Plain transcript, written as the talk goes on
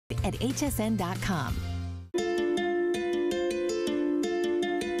at hsn.com.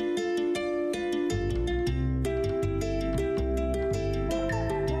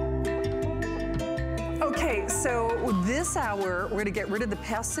 Okay, so this hour, we're gonna get rid of the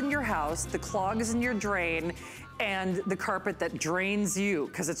pests in your house, the clogs in your drain, and the carpet that drains you,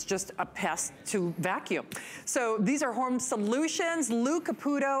 because it's just a pest to vacuum. So these are home solutions. Lou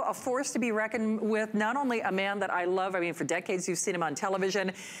Caputo, a force to be reckoned with, not only a man that I love, I mean, for decades you've seen him on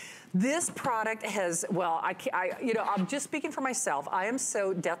television. This product has, well, you know, I'm just speaking for myself. I am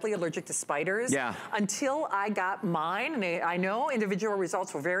so deathly allergic to spiders. Yeah. Until I got mine, and I know individual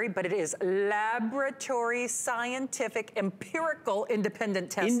results will vary, but it is laboratory, scientific, empirical,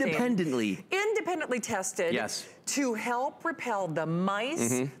 independent testing. Independently tested. Yes. To help repel the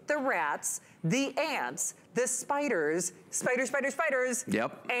mice, the rats, the ants, the spiders,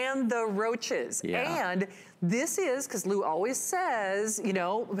 yep, and the roaches. Yeah. And this is, because Lou always says, you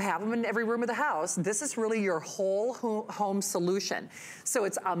know, have them in every room of the house. This is really your whole home solution. So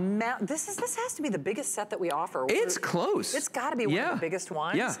it's this has to be the biggest set that we offer. It's close. It's got to be one of the biggest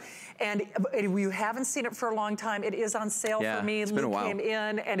ones. Yeah. And if you haven't seen it for a long time, it is on sale for me. It's been a while. Lou came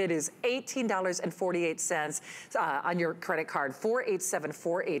in, and it is $18.48 on your credit card,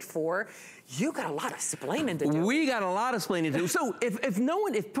 487484. You got a lot of explaining to do. We got a lot of explaining to do. So if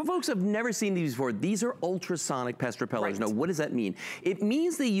folks have never seen these before, these are ultrasonic pest repellers. Now, what does that mean? It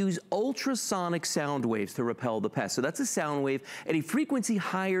means they use ultrasonic sound waves to repel the pests. So that's a sound wave at a frequency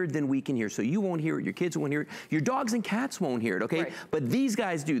higher than we can hear. So you won't hear it, your kids won't hear it, your dogs and cats won't hear it, okay? Right. But these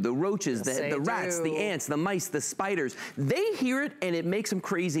guys do. The roaches, the rats, the ants, the mice, the spiders, they hear it and it makes them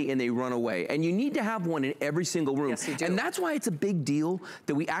crazy and they run away. And you need to have one in every single room. Yes, you do. And that's why it's a big deal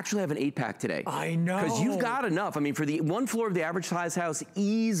that we actually have an 8-pack today. I know. Because you've got enough. I mean, for the one floor of the average size house,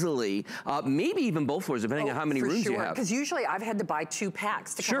 easily, maybe even both floors, depending on how many rooms you have. Because usually I've had to buy 2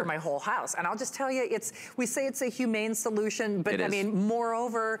 packs to cover my whole house. And I'll just tell you, we say it's a humane solution, but I mean,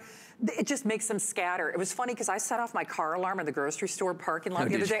 moreover, it just makes them scatter. It was funny because I set off my car alarm in the grocery store parking lot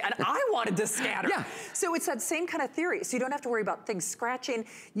the other day, and I wanted to scatter. Yeah. So it's that same kind of theory. So you don't have to worry about things scratching.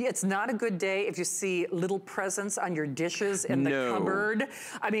 It's not a good day if you see little presents on your dishes in the cupboard.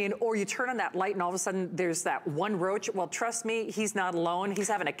 I mean, or you turn on that light and all of a sudden there's that one roach. Well, trust me, he's not alone. He's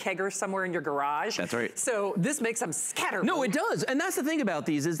having a kegger somewhere in your garage. That's right. So this makes them scatter. No, it does. And that's the thing about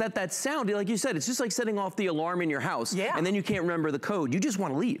these is that sound, like you said, it's just like setting off the alarm in your house. Yeah. And then you can't remember the code. You just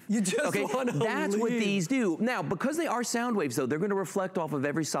want to leave. You just want to leave. That's what these do. Now, because they are sound waves, though, they're going to reflect off of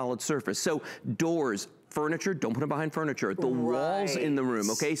every solid surface. So doors, furniture, don't put them behind furniture. The walls in the room,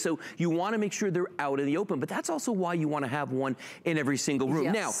 okay? So you want to make sure they're out in the open, but that's also why you want to have one in every single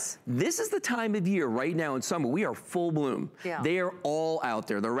room. Now, this is the time of year right now in summer. We are full bloom. They are all out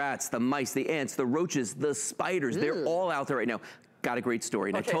there. The rats, the mice, the ants, the roaches, the spiders, they're all out there right now. Got a great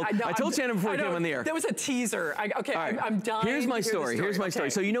story. And I told Shannon before we came on the air. That was a teaser. I'm dying. Here's my story. Here's my story.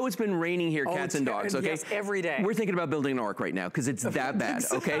 So you know it's been raining here, cats and dogs, okay? Yes, every day. We're thinking about building an ark right now because it's that bad,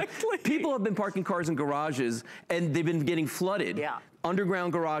 okay? People have been parking cars in garages and they've been getting flooded. Yeah.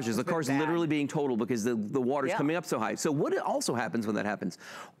 Underground garages, the car's literally being totaled because the water's coming up so high. So what also happens when that happens?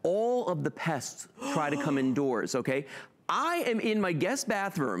 All of the pests try to come indoors, okay? I am in my guest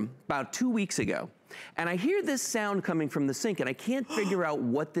bathroom about 2 weeks ago, and I hear this sound coming from the sink, and I can't figure out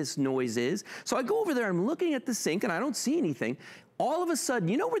what this noise is. So I go over there, I'm looking at the sink, and I don't see anything. All of a sudden,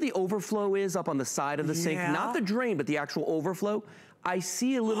 you know where the overflow is up on the side of the sink? Not the drain, but the actual overflow? I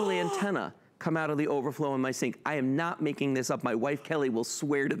see a little antenna come out of the overflow in my sink. I am not making this up. My wife, Kelly, will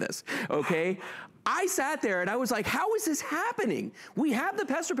swear to this, okay? I sat there and I was like, how is this happening? We have the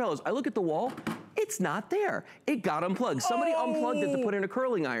pest repellers. I look at the wall, it's not there. It got unplugged. Somebody unplugged it to put in a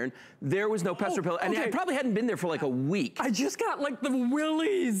curling iron. There was no pest repeller. And it probably hadn't been there for like a week. I just got like the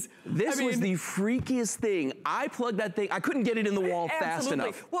willies. This was the freakiest thing. I plugged that thing. I couldn't get it in the wall fast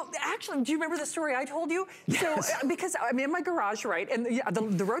enough. Well, actually, do you remember the story I told you? Yes. So, because I'm in my garage, right? And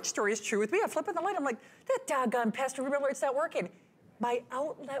the roach story is true with me. I'm flipping the light. I'm like, that doggone pest repeller, it's not working. My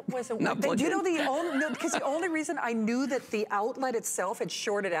outlet wasn't working. Do you know because the only reason I knew that the outlet itself had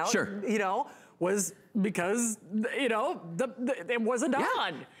shorted out, you know, was because, you know, it wasn't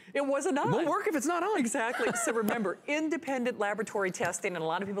on. It wasn't on. It won't work if it's not on. Exactly. So remember, independent laboratory testing, and a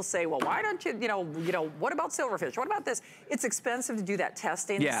lot of people say, well, why don't you, you know, what about silverfish? What about this? It's expensive to do that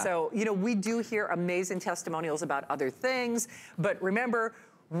testing. Yeah. So, you know, we do hear amazing testimonials about other things, but remember,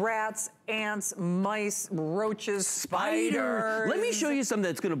 rats, ants, mice, roaches, spiders. Let me show you something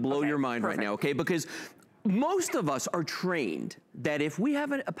that's gonna blow your mind right now, okay? Because most of us are trained that if we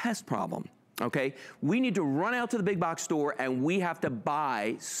have a pest problem, okay? We need to run out to the big box store and we have to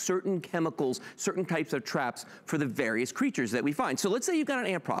buy certain chemicals, certain types of traps for the various creatures that we find. So let's say you've got an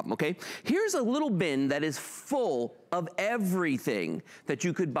ant problem, okay? Here's a little bin that is full of everything that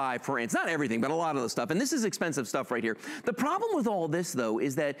you could buy for ants. Not everything, but a lot of the stuff. And this is expensive stuff right here. The problem with all this, though,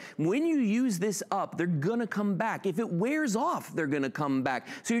 is that when you use this up, they're gonna come back. If it wears off, they're gonna come back.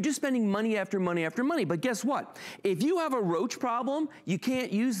 So you're just spending money after money after money. But guess what? If you have a roach problem, you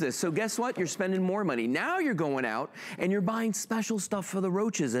can't use this. So guess what? You're spending more money. Now you're going out and you're buying special stuff for the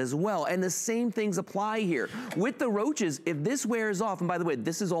roaches as well. And the same things apply here. With the roaches, if this wears off, and by the way,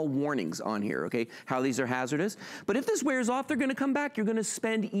 this is all warnings on here, okay? How these are hazardous. But if this wears off, they're gonna come back. You're gonna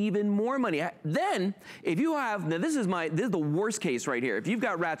spend even more money. Then, if you have, now this is the worst case right here. If you've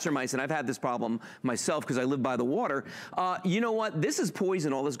got rats or mice, and I've had this problem myself because I live by the water, you know what? This is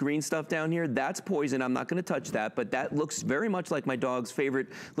poison, all this green stuff down here. That's poison. I'm not gonna touch that, but that looks very much like my dog's favorite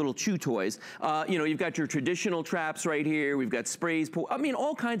little chew toys. You know, you've got your traditional traps right here. We've got sprays, I mean,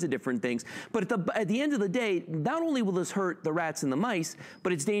 all kinds of different things. But at the end of the day, not only will this hurt the rats and the mice,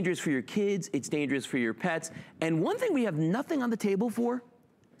 but it's dangerous for your kids, it's dangerous for your pets. And one thing we have nothing on the table for,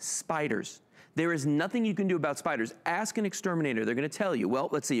 spiders. There is nothing you can do about spiders. Ask an exterminator. They're gonna tell you, well,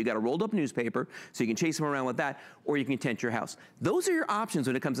 let's say you got a rolled up newspaper, so you can chase them around with that, or you can tent your house. Those are your options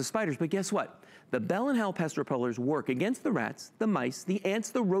when it comes to spiders, but guess what? The Bell & Howell pest repellers work against the rats, the mice, the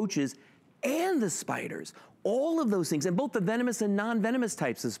ants, the roaches, and the spiders. All of those things, and both the venomous and non-venomous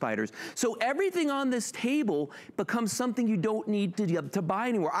types of spiders. So everything on this table becomes something you don't need to buy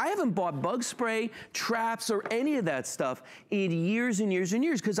anymore. I haven't bought bug spray, traps, or any of that stuff in years and years and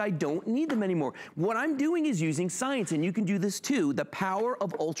years because I don't need them anymore. What I'm doing is using science, and you can do this too, the power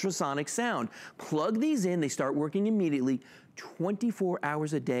of ultrasonic sound. Plug these in, they start working immediately, 24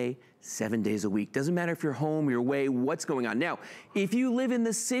 hours a day, 7 days a week. Doesn't matter if you're home, you're away, what's going on. Now, if you live in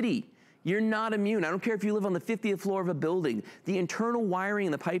the city, you're not immune. I don't care if you live on the 50th floor of a building. The internal wiring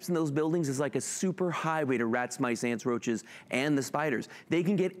and the pipes in those buildings is like a super highway to rats, mice, ants, roaches, and the spiders. They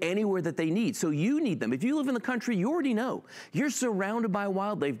can get anywhere that they need, so you need them. If you live in the country, you already know. You're surrounded by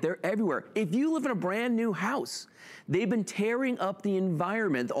wildlife. They're everywhere. If you live in a brand new house, they've been tearing up the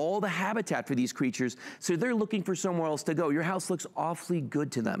environment, all the habitat for these creatures, so they're looking for somewhere else to go. Your house looks awfully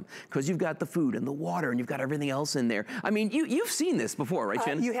good to them because you've got the food and the water and you've got everything else in there. I mean, you've seen this before, right,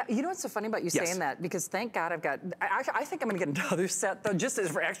 Jen? You know what's so funny about you saying that? Because thank God I've got, I think I'm gonna get another set though, just as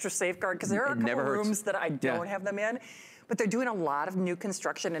for extra safeguard, because there are a couple rooms that I don't have them in. But they're doing a lot of new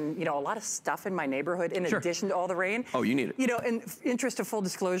construction and, you know, a lot of stuff in my neighborhood in addition to all the rain. Oh, you need it. You know, in interest of full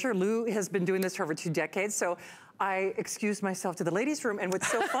disclosure, Lou has been doing this for over 2 decades, so I excused myself to the ladies' room, and what's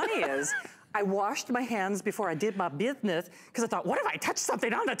so funny is I washed my hands before I did my business because I thought, what if I touch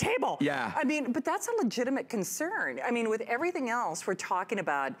something on the table? Yeah. I mean, but that's a legitimate concern. I mean, with everything else, we're talking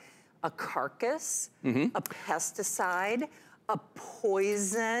about a carcass, a pesticide, a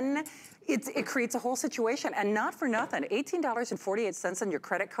poison. It creates a whole situation, and not for nothing. $18.48 on your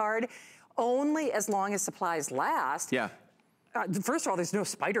credit card, only as long as supplies last. Yeah. First of all, there's no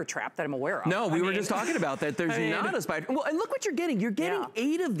spider trap that I'm aware of. No, we were just talking about that. There's not a spider. Well, and look what you're getting. You're getting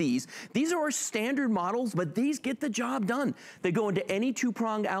 8 of these. These are our standard models, but these get the job done. They go into any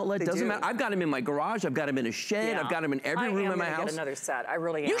 2-pronged outlet. Doesn't matter. I've got them in my garage. I've got them in a shed. I've got them in every room in my house. I am gonna get another set. I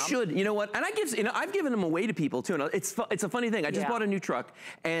really am. You should. You know what? And I've given them away to people too. And it's a funny thing. I just bought a new truck,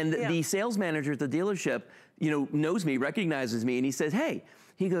 and the sales manager at the dealership, you know, knows me, recognizes me, and he says, "Hey."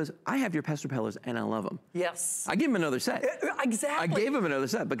 He goes, I have your pest repellers and I love them. Yes. I give him another set. Exactly. I gave him another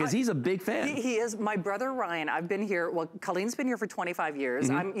set because he's a big fan. He is. My brother Ryan, I've been here, well, Colleen's been here for 25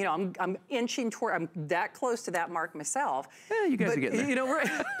 years. I'm inching toward, I'm that close to that mark myself. Yeah, you guys are getting there. You know, right.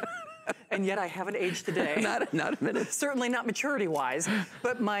 And yet I haven't aged today. not a minute. Certainly not maturity-wise.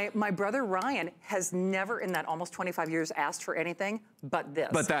 But my brother Ryan has never in that almost 25 years asked for anything but this.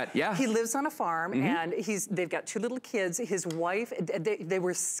 But that, yeah. He lives on a farm and they've got 2 little kids. His wife, they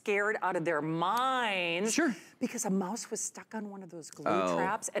were scared out of their minds. Sure. Because a mouse was stuck on one of those glue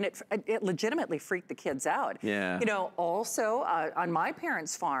traps, and it legitimately freaked the kids out. Yeah. You know, also on my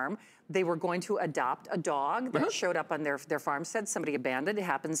parents' farm, they were going to adopt a dog that showed up on their farmstead. Somebody abandoned. It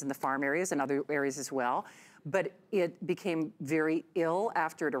happens in the farm areas and other areas as well. But it became very ill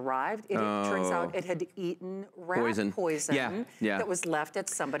after it arrived. It turns out it had eaten rat poison that was left at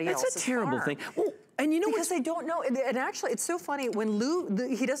somebody else's farm. That's a terrible thing. Well, And you know because they don't know. And actually, it's so funny when Lou,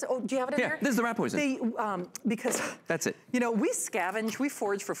 he does. Oh, do you have it in there? This is the rat poison. They, because that's it. You know, we scavenge, we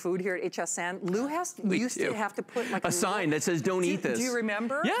forage for food here at HSN. Lou used to have to put like a sign that says "Don't eat this." Do you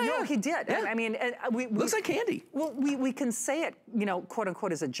remember? Yeah, no, he did. Yeah. I mean, we looks like candy. Well, we can say it, you know, quote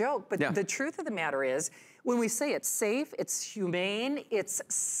unquote, as a joke, but the truth of the matter is, when we say it's safe, it's humane, it's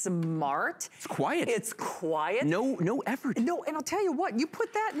smart. It's quiet. It's quiet. No effort. No, and I'll tell you what, you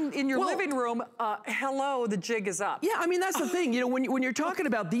put that in your living room, hello, the jig is up. Yeah, I mean, that's the thing. You know, when you're talking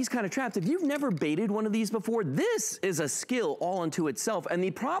about these kind of traps, if you've never baited one of these before, this is a skill all unto itself. And the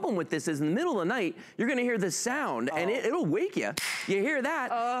problem with this is in the middle of the night, you're gonna hear this sound and it'll wake you. You hear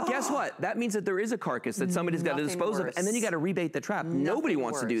that, guess what? That means that there is a carcass that somebody's got to dispose of, and then you got to rebait the trap. Nobody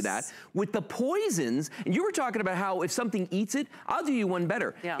wants to do that. With the poisons, you were talking about how if something eats it, I'll do you one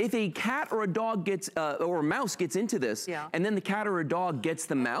better. Yeah. If a cat or a dog gets, or a mouse gets into this, and then the cat or a dog gets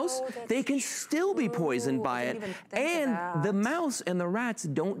the mouse, they can still be poisoned by it. And the mouse and the rats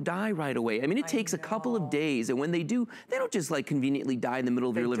don't die right away. I mean, it takes a couple of days, and when they do, they don't just like conveniently die in the middle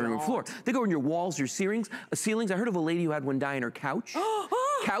of your living room floor. They go in your walls, your ceilings. I heard of a lady who had one die in her couch.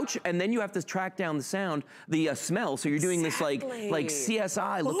 And then you have to track down the sound, the smell. So you're doing this like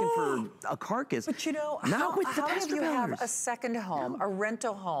CSI looking for a carcass. But you know, Not with the how many of you have a second home, a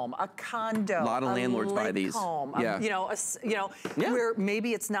rental home, a condo, a lot of landlords buy these. Home, where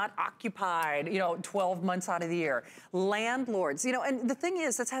maybe it's not occupied, 12 months out of the year. Landlords, and the thing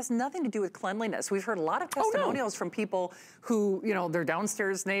is, this has nothing to do with cleanliness. We've heard a lot of testimonials from people who, their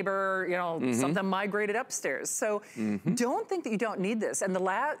downstairs neighbor, something migrated upstairs. So don't think that you don't need this. And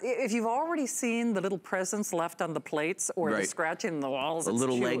if you've already seen the little presents left on the plates or the scratching in the walls, a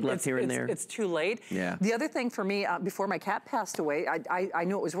little leg left here and there. It's too late. Yeah. The other thing for me, before my cat passed away, I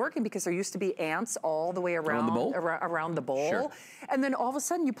knew it was working because there used to be ants all the way around the bowl. Sure. And then all of a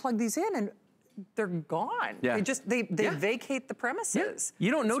sudden you plug these in and they're gone. Yeah. They vacate the premises. Yeah.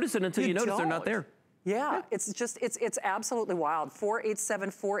 You don't notice it until you notice they're not there. Yeah, it's absolutely wild.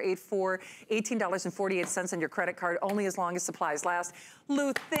 487-484, $18.48 on your credit card, only as long as supplies last.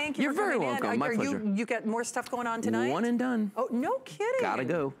 Lou, thank you. You're very welcome. My pleasure. You got more stuff going on tonight? One and done. Oh, no kidding. Gotta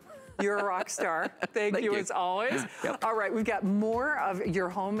go. You're a rock star. Thank you as always. Yep. All right, we've got more of your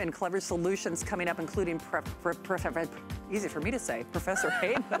home and clever solutions coming up, including easy for me to say, Professor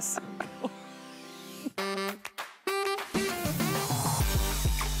Haynes.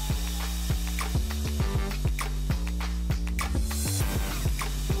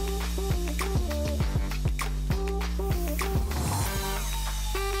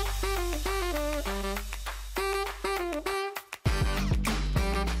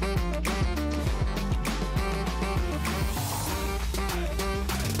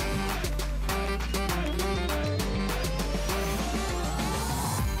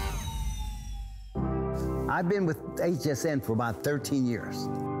 I've been with HSN for about 13 years.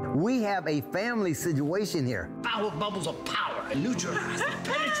 We have a family situation here. Power bubbles of power, neutralized,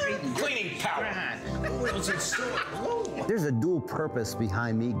 penetrating, cleaning power. Oils and storage. There's a dual purpose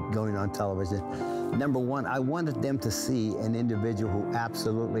behind me going on television. Number one, I wanted them to see an individual who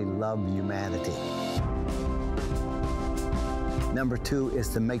absolutely loved humanity. Number two is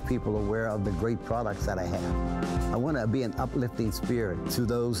to make people aware of the great products that I have. I want to be an uplifting spirit to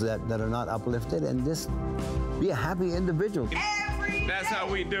those that are not uplifted and just be a happy individual. That's how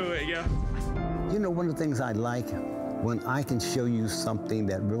we do it, yeah. You know, one of the things I like when I can show you something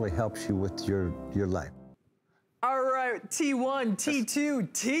that really helps you with your life. All right, T1, T2,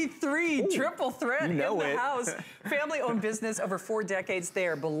 T3, triple threat in the house. Family-owned business over 4 decades. They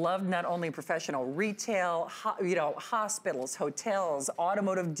are beloved not only in professional retail, hospitals, hotels,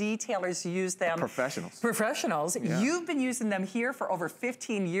 automotive detailers use them. Professionals. Yeah. You've been using them here for over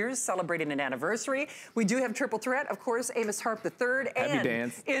 15 years, celebrating an anniversary. We do have triple threat, of course, Avis Harp-III.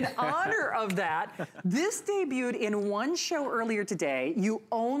 And in honor of that, this debuted in one show earlier today. You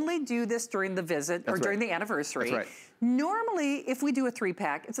only do this during the visit or during the anniversary. That's right. Normally, if we do a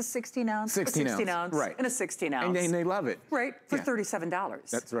 3-pack, it's a 16 ounce, a 16 ounce, right, and a 16 ounce. And they love it. Right, for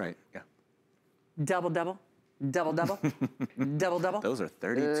 $37. That's right, yeah. Double, double, double, double, double, double. Those are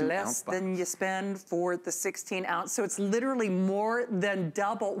 32 Less than you spend for the 16 ounce. So it's literally more than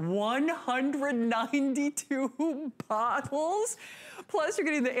double, 192 bottles. Plus, you're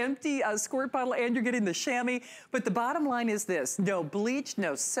getting the empty squirt bottle and you're getting the chamois. But the bottom line is this: no bleach,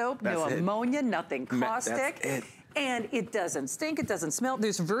 no soap, no ammonia, nothing caustic. That's it. And it doesn't stink, it doesn't smell.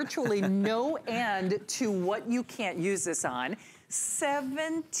 There's virtually no end to what you can't use this on.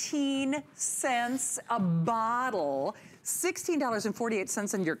 17 cents a bottle.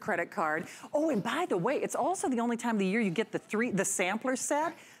 $16.48 on your credit card. Oh, and by the way, it's also the only time of the year you get the sampler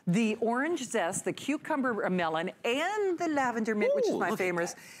set. the orange zest, the cucumber melon, and the lavender mint, which is my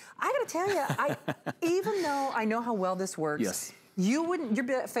favorite. I gotta tell you, even though I know how well this works,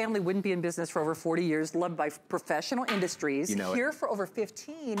 your family wouldn't be in business for over 40 years, loved by professional industries, here for over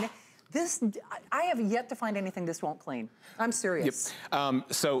 15. I have yet to find anything this won't clean. I'm serious.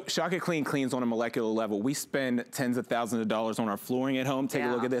 So Shock It Clean cleans on a molecular level. We spend tens of thousands of dollars on our flooring at home. Take a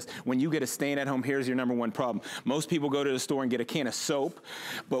look at this. When you get a stain at home, here's your #1 problem. Most people go to the store and get a can of soap,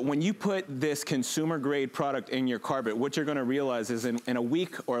 but when you put this consumer grade product in your carpet, what you're gonna realize is in a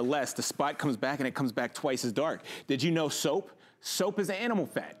week or less, the spot comes back and it comes back twice as dark. Did you know soap? Soap is animal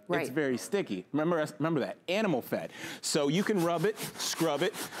fat. It's very sticky. Remember that, animal fat. So you can rub it, scrub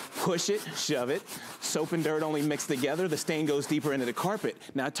it, push it, shove it. Soap and dirt only mix together. The stain goes deeper into the carpet.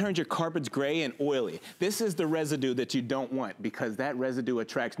 Now it turns your carpets gray and oily. This is the residue that you don't want because that residue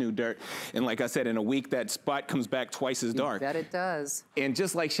attracts new dirt. And like I said, in a week, that spot comes back twice as dark. You bet it does. And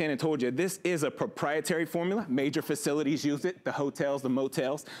just like Shannon told you, this is a proprietary formula. Major facilities use it. The hotels, the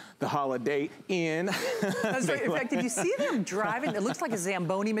motels, the Holiday Inn. That's right. In fact, did you see them driving? It looks like a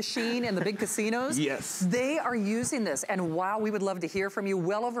Zamboni machine in the big casinos. Yes. They are using this, and wow, we would love to hear from you.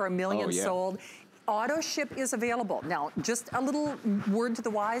 Well over 1 million sold. Auto ship is available. Now, just a little word to the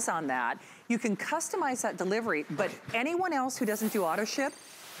wise on that. You can customize that delivery, but anyone else who doesn't do auto ship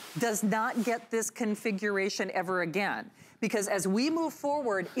does not get this configuration ever again. Because as we move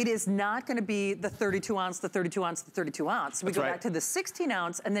forward, it is not gonna be the 32 ounce, the 32 ounce, the 32 ounce. We go back to the 16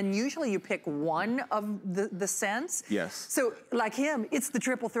 ounce, and then usually you pick one of the scents. Yes. So like him, it's the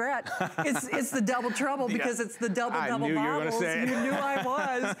triple threat. it's the double trouble because it's the double bottles. You were gonna say it. You knew I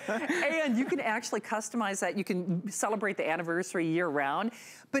was. And you can actually customize that. You can celebrate the anniversary year round.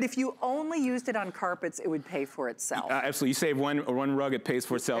 But if you only used it on carpets, it would pay for itself. Absolutely. You save one rug, it pays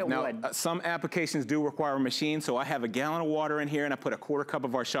for itself. It now, some applications do require a machine, so I have a gallon of water in here, and I put a 1/4 cup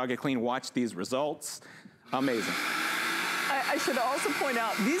of our Shock It Clean. Watch these results. Amazing. I should also point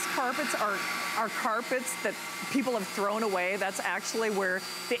out, these carpets are carpets that people have thrown away. That's actually where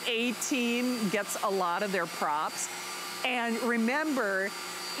the A-team gets a lot of their props. And remember,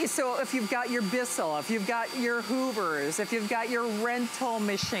 so if you've got your Bissell, if you've got your Hoovers, if you've got your rental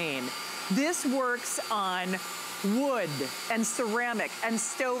machine, this works on wood and ceramic and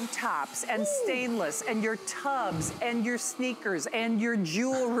stove tops and stainless and your tubs and your sneakers and your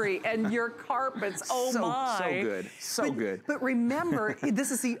jewelry and your carpets. Oh my. So good, so good. But remember, this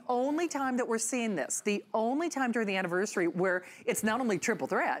is the only time that we're seeing this, the only time during the anniversary where it's not only triple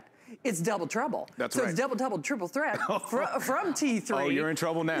threat, it's double trouble. That's right. So it's double, triple threat from T3. Oh, you're in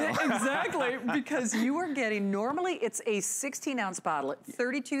trouble now. Yeah, exactly, because you are getting, normally it's a 16 ounce bottle,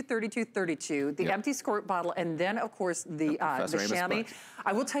 32, 32, 32, the empty squirt bottle, and then of course the chamois.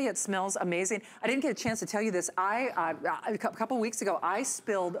 I will tell you, it smells amazing. I didn't get a chance to tell you this. A couple weeks ago, I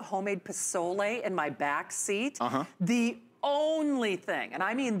spilled homemade pozole in my back seat. The only thing, and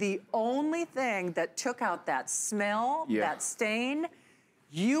I mean the only thing that took out that smell, that stain,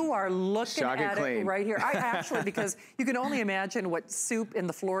 you are looking at it right here. I actually, because you can only imagine what soup in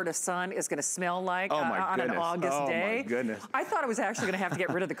the Florida sun is gonna smell like on an August day. Oh my goodness. I thought I was actually gonna have to get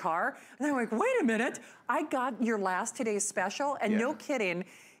rid of the car. And I'm like, wait a minute, I got your last today's special, and no kidding,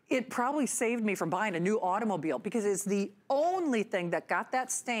 it probably saved me from buying a new automobile because it's the only thing that got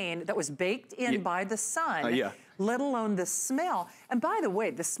that stain that was baked in by the sun, let alone the smell. And by the way,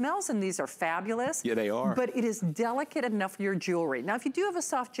 the smells in these are fabulous. Yeah, they are. But it is delicate enough for your jewelry. Now, if you do have a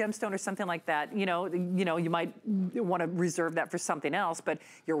soft gemstone or something like that, you might want to reserve that for something else. But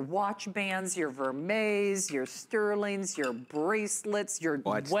your watch bands, your vermeils, your sterlings, your bracelets, your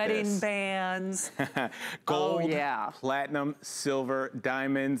wedding bands. Gold, platinum, silver,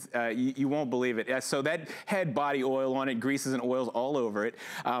 diamonds. You won't believe it. So that had body oil on it, greases and oils all over it.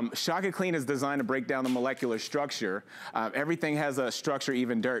 Shock It Clean is designed to break down the molecular structure. Everything has a structure,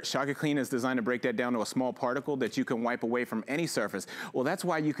 even dirt. Shock It Clean is designed to break that down to a small particle that you can wipe away from any surface. Well, that's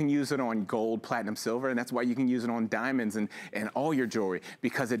why you can use it on gold, platinum, silver, and that's why you can use it on diamonds and all your jewelry,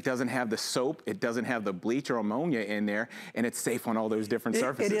 because it doesn't have the soap, it doesn't have the bleach or ammonia in there, and it's safe on all those different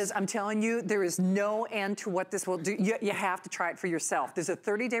surfaces. It is. I'm telling you, there is no end to what this will do. You have to try it for yourself. There's a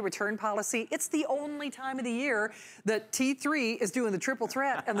 30-day return policy. It's the only time of the year that T3 is doing the triple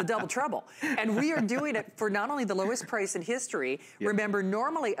threat and the double trouble. And we are doing it for not only the lowest price in history. Remember,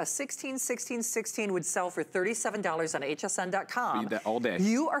 normally a 16, 16, 16 would sell for $37 on hsn.com. All day.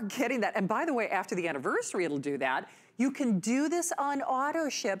 You are getting that. And by the way, after the anniversary, it'll do that. You can do this on auto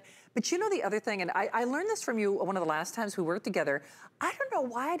ship. But you know the other thing, and I learned this from you one of the last times we worked together. I don't know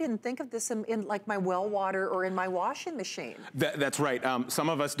why I didn't think of this in like my well water or in my washing machine. That's right. Some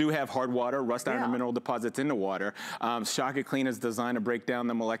of us do have hard water, rust, iron, and mineral deposits in the water. Shock It Clean is designed to break down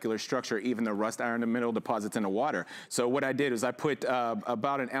the molecular structure, even the rust, iron, and mineral deposits in the water. So what I did is I put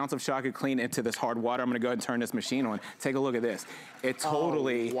about an ounce of Shock It Clean into this hard water. I'm gonna go ahead and turn this machine on. Take a look at this. It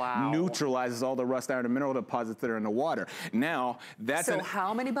totally neutralizes all the rust, iron, and mineral deposits that are in the water. Now, that's so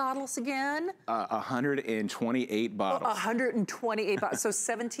how many bottles again? 128 bottles. 128 bottles, so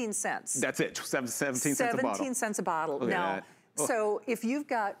 17 cents. That's it, 17 cents a bottle. 17 cents a bottle. Look now, at that. So if you've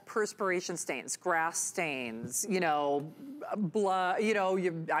got perspiration stains, grass stains, you know, blood, you know,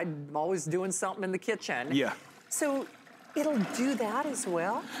 I'm always doing something in the kitchen. Yeah. So it'll do that as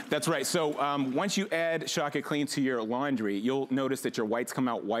well? That's right. So once you add Shock It Clean to your laundry, you'll notice that your whites come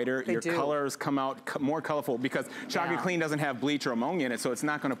out whiter, your colors come out more colorful, because Shock It Clean doesn't have bleach or ammonia in it, so it's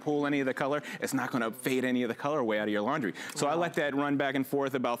not going to pull any of the color. It's not going to fade any of the color away out of your laundry. So I let that run back and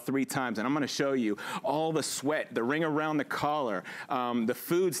forth about 3 times, and I'm going to show you all the sweat, the ring around the collar, the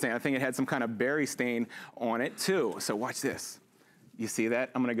food stain. I think it had some kind of berry stain on it too. So watch this. You see that?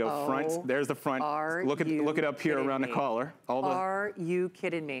 I'm gonna go front. There's the front. Look it up here around the collar. Are you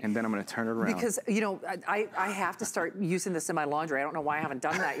kidding me? And then I'm gonna turn it around. Because, you know, I have to start using this in my laundry. I don't know why I haven't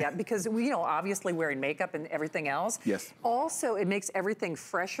done that yet, because, you know, obviously wearing makeup and everything else. Yes. Also, it makes everything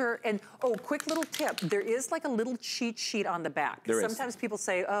fresher. And, oh, quick little tip. There is like a little cheat sheet on the back. Sometimes people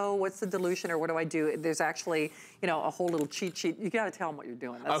say, oh, what's the dilution or what do I do? There's actually, you know, a whole little cheat sheet. You gotta tell them what you're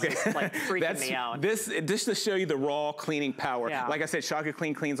doing. That's just like freaking me out. Just to show you the raw cleaning power. Like I said, Shock It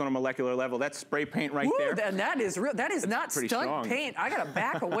Clean cleans on a molecular level. That's spray paint right there. And that is real. That is not stunt paint. I gotta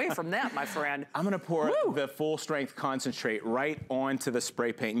back away from that, my friend. I'm gonna pour the full strength concentrate right onto the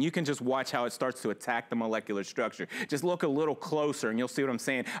spray paint, and you can just watch how it starts to attack the molecular structure. Just look a little closer and you'll see what I'm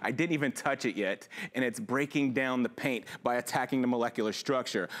saying. I didn't even touch it yet, and it's breaking down the paint by attacking the molecular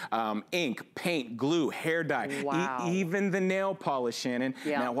structure. Ink, paint, glue, hair dye, even the nail polish, Shannon.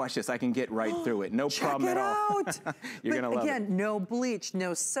 Now watch this. I can get right through it. No problem at all. You're gonna love it. Again, no bleach,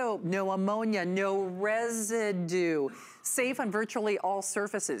 no soap, no ammonia, no residue. Safe on virtually all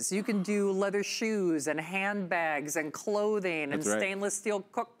surfaces. You can do leather shoes and handbags and clothing and stainless steel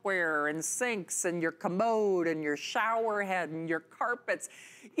cookware and sinks and your commode and your shower head and your carpets.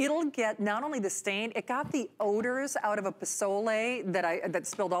 It'll get not only the stain, it got the odors out of a Pozole that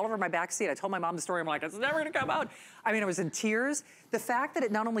spilled all over my backseat. I told my mom the story. I'm like, it's never gonna come out. I mean, I was in tears. The fact that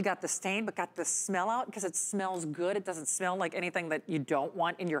it not only got the stain, but got the smell out, because it smells good. It doesn't smell like anything that you don't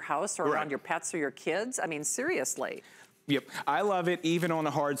want in your house or around your pets or your kids. I mean, seriously. Yep, I love it even on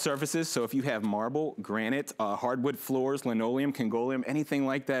the hard surfaces. So if you have marble, granite, hardwood floors, linoleum, Congoleum, anything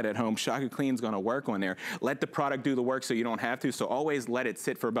like that at home, Shock It Clean's gonna work on there. Let the product do the work so you don't have to. So always let it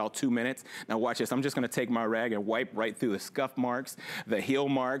sit for about 2 minutes. Now watch this, I'm just gonna take my rag and wipe right through the scuff marks, the heel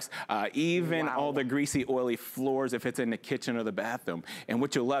marks, even all the greasy, oily floors if it's in the kitchen or the bathroom. And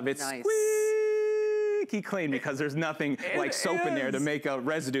what you'll love, it's squeaky clean, because there's nothing like soap in there to make a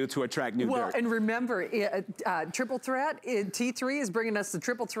residue to attract new dirt. Well, and remember, triple threat, T3 is bringing us the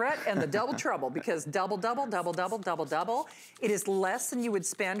triple threat and the double trouble, because double, double, double, double, double, double. It is less than you would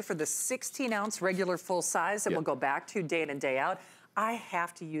spend for the 16-ounce regular full size that we'll go back to day in and day out. I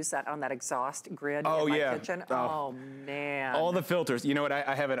have to use that on that exhaust grid in my kitchen. Oh, man. All the filters. You know what?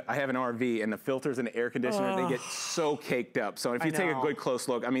 I have an RV, and the filters and the air conditioner, they get so caked up. So if you take a good close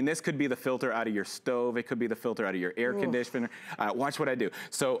look, I mean, this could be the filter out of your stove. It could be the filter out of your air conditioner. Watch what I do.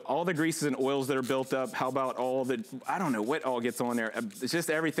 So all the greases and oils that are built up, how about all the, I don't know what all gets on there. It's just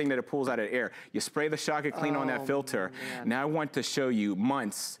everything that it pulls out of the air. You spray the Shock It Clean on that filter. Man. Now I want to show you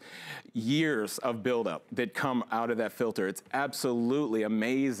months, years of buildup that come out of that filter. It's absolutely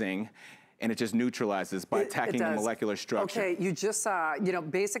amazing, and it just neutralizes by attacking the molecular structure. Okay, you just saw, you know,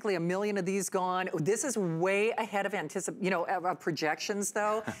 basically 1 million of these gone. This is way ahead of projections,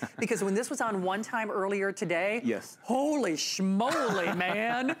 though, because when this was on one time earlier today, holy schmoly,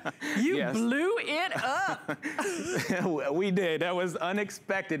 man, you blew it up. We did. That was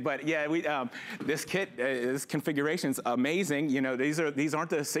unexpected, but yeah, this kit, this configuration's amazing. You know, these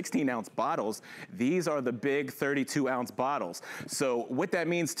aren't the 16-ounce bottles. These are the big 32-ounce bottles. So what that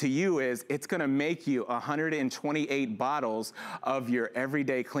means to you is, it's gonna make you 128 bottles of your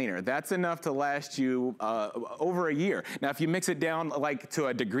everyday cleaner. That's enough to last you over a year. Now, if you mix it down like to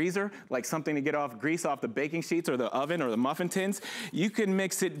a degreaser, like something to get off grease off the baking sheets or the oven or the muffin tins, you can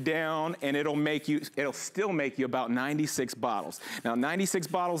mix it down and it'll still make you about 96 bottles. Now, 96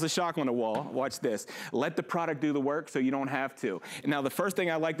 bottles of shock on the wall. Watch this. Let the product do the work so you don't have to. Now, the first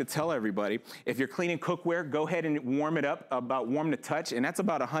thing I like to tell everybody, if you're cleaning cookware, go ahead and warm it up about warm to touch, and that's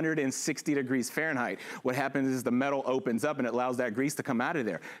about 160 degrees Fahrenheit. What happens is the metal opens up and it allows that grease to come out of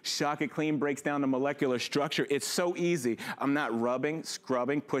there. Shock It Clean breaks down the molecular structure. It's so easy. I'm not rubbing,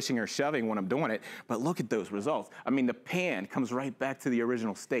 scrubbing, pushing, or shoving when I'm doing it, but look at those results. I mean, the pan comes right back to the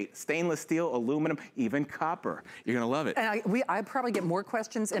original state. Stainless steel, aluminum, even copper. You're gonna love it. And I probably get more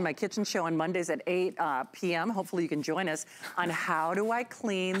questions in my kitchen show on Mondays at 8 p.m. Hopefully you can join us on how do I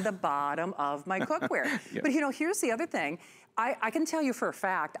clean the bottom of my cookware. Yep. But you know, here's the other thing. I can tell you for a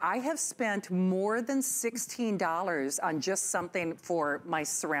fact, I have spent more than $16 on just something for my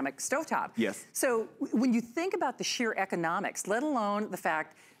ceramic stovetop. Yes. So when you think about the sheer economics, let alone the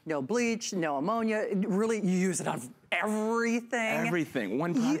fact, no bleach, no ammonia, really you use it on everything. Everything,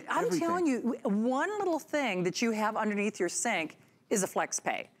 one product, I'm telling you, one little thing that you have underneath your sink is a flex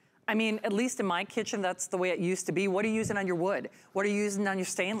pay. I mean, at least in my kitchen, that's the way it used to be. What are you using on your wood? What are you using on your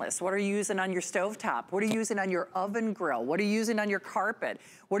stainless? What are you using on your stovetop? What are you using on your oven grill? What are you using on your carpet?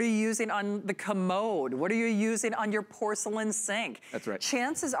 What are you using on the commode? What are you using on your porcelain sink? That's right.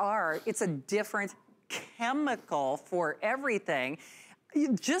 Chances are it's a different chemical for everything.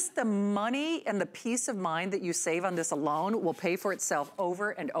 Just the money and the peace of mind that you save on this alone will pay for itself over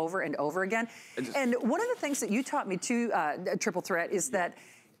and over and over again. And one of the things that you taught me too, Triple Threat, is that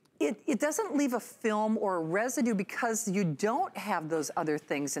it doesn't leave a film or a residue because you don't have those other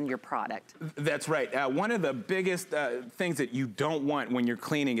things in your product. That's right. One of the biggest things that you don't want when you're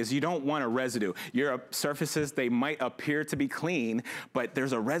cleaning is you don't want a residue. Your surfaces, they might appear to be clean, but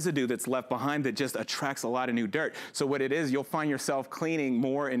there's a residue that's left behind that just attracts a lot of new dirt. So what it is, you'll find yourself cleaning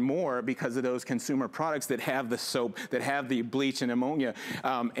more and more because of those consumer products that have the soap, that have the bleach and ammonia,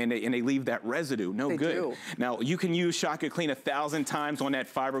 and they leave that residue. No good. They do. Now, you can use Shock It Clean 1,000 times on that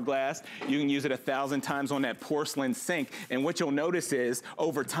fiberglass. You can use it 1,000 times on that porcelain sink. And what you'll notice is,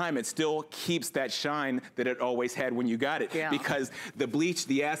 over time, it still keeps that shine that it always had when you got it. Yeah. Because the bleach,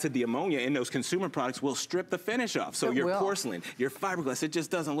 the acid, the ammonia in those consumer products will strip the finish off. So your porcelain, your fiberglass, it just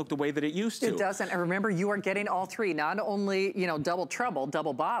doesn't look the way that it used to. It doesn't. And remember, you are getting all three. Not only, you know, double trouble,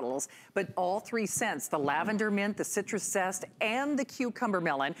 double bottles, but all 3 scents. The lavender mint, the citrus zest, and the cucumber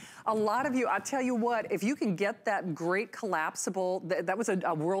melon. A lot of you, I tell you what, if you can get that great collapsible, that was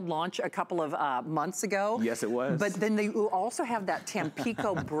a world launch a couple of months ago. Yes, it was. But then they also have that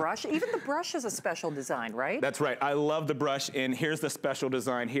Tampico brush. Even the brush is a special design, right? That's right. I love the brush, and here's the special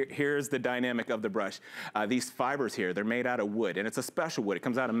design. Here's the dynamic of the brush. These fibers here, they're made out of wood, and it's a special wood. It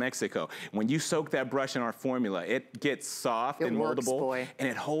comes out of Mexico. When you soak that brush in our formula, it gets soft and moldable, and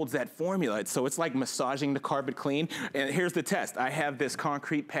it holds that formula. So it's like massaging the carpet clean. And here's the test. I have this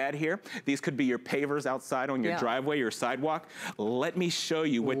concrete pad here. These could be your pavers outside on your driveway, your sidewalk. Let me show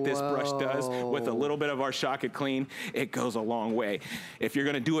you what this brush does with a little bit of our Shock It Clean. It goes a long way. If you're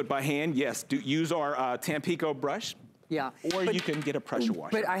gonna do it by hand, yes, use our Tampico brush. Yeah. Or you can get a pressure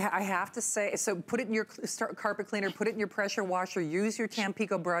washer. But I have to say, so put it in your carpet cleaner, put it in your pressure washer, use your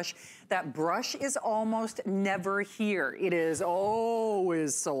Tampico brush. That brush is almost never here. It is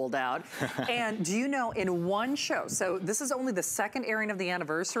always sold out. And do you know, in one show, so this is only the second airing of the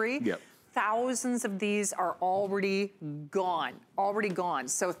anniversary. Yep. Thousands of these are already gone.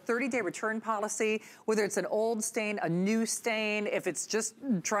 So 30-day return policy, whether it's an old stain, a new stain, if it's just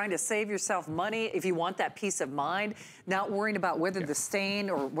trying to save yourself money, if you want that peace of mind, not worrying about whether the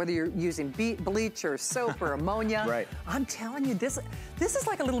stain or whether you're using bleach or soap or ammonia. Right. I'm telling you, this is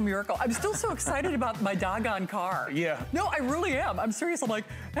like a little miracle. I'm still so excited about my doggone car. Yeah. No, I really am. I'm serious. I'm like,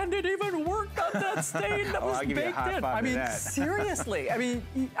 and it even worked on that stain that was baked in. I mean, seriously. I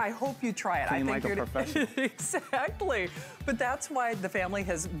mean, I hope you try it. Clean like a professional. Exactly. But that's why the family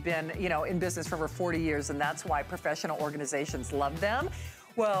has been, you know, in business for over 40 years, and that's why professional organizations love them.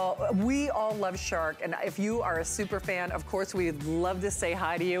 Well, we all love Shark, and if you are a super fan, of course, we'd love to say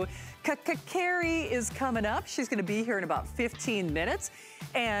hi to you. Carrie is coming up. She's going to be here in about 15 minutes,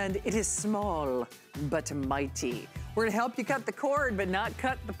 and it is small but mighty. We're going to help you cut the cord, but not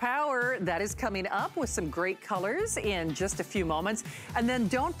cut the power. That is coming up with some great colors in just a few moments. And then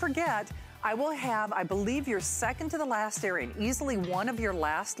don't forget, I will have, I believe, your second to the last airing, easily one of your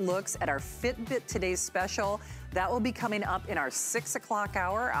last looks at our Fitbit Today's Special. That will be coming up in our 6 o'clock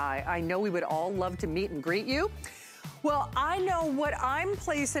hour. I know we would all love to meet and greet you. Well, I know what I'm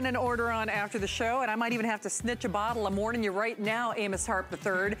placing an order on after the show, and I might even have to snitch a bottle. I'm warning you right now, Amos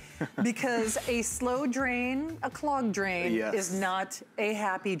Harp-III, because a slow drain, a clogged drain, is not a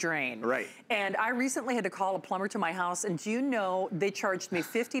happy drain. Right. And I recently had to call a plumber to my house, and do you know they charged me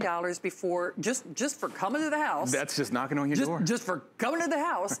 $50 before, just for coming to the house. That's just knocking on your door. Just for coming to the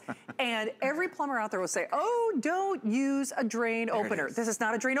house. And every plumber out there will say, oh, don't use a drain opener. This is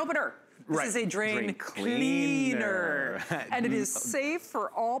not a drain opener. This is a drain cleaner. And it is safe for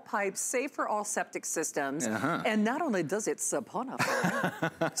all pipes, safe for all septic systems. And not only does it saponify,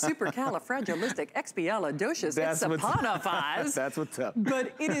 supercalifragilisticexpialidocious, it saponifies. That's what's up.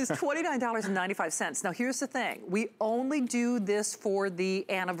 But it is $29.95. Now here's the thing. We only do this for the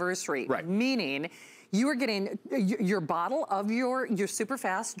anniversary. Right. Meaning, you are getting your bottle of your super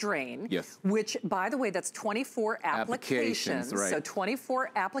fast drain, which, by the way, that's 24 applications. Right. So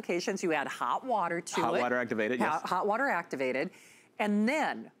 24 applications. You add hot water to it. Hot water activated, Hot water activated. And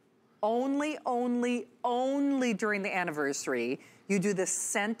then, only during the anniversary, you do the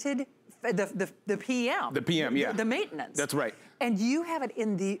scented, the PM. The PM, the maintenance. That's right. And you have it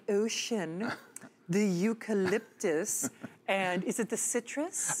in the ocean, the eucalyptus, and is it the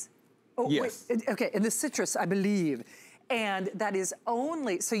citrus? Oh, yes. Wait, okay, and the citrus, I believe. And that is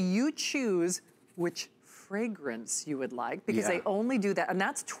only, so you choose which fragrance you would like, because they only do that. And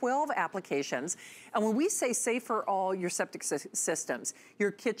that's 12 applications. And when we say safe for all your septic systems,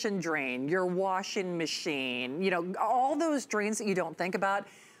 your kitchen drain, your washing machine, you know, all those drains that you don't think about.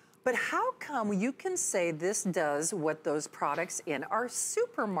 But how come you can say this does what those products in our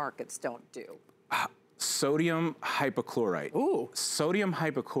supermarkets don't do? Sodium hypochlorite. Ooh. Sodium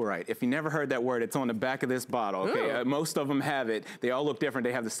hypochlorite. If you never heard that word, it's on the back of this bottle, okay? Most of them have it. They all look different.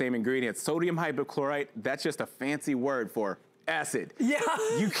 They have the same ingredients. Sodium hypochlorite, that's just a fancy word for acid. Yeah.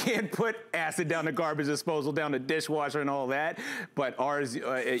 You can't put acid down the garbage disposal, down the dishwasher and all that, but ours,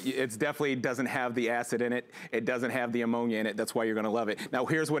 it definitely doesn't have the acid in it. It doesn't have the ammonia in it. That's why you're gonna love it. Now,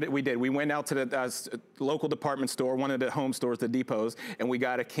 here's what we did. We went out to the local department store, one of the home stores, the depots, and we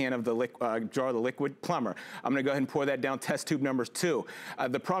got a can of the jar of the liquid plumber. I'm gonna go ahead and pour that down test tube number 2.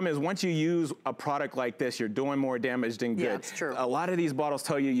 The problem is, once you use a product like this, you're doing more damage than good. Yeah, it's true. A lot of these bottles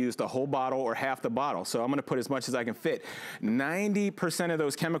tell you use the whole bottle or half the bottle, so I'm gonna put as much as I can fit. 90% of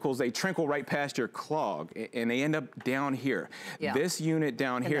those chemicals, they trickle right past your clog, and they end up down here. Yeah. This unit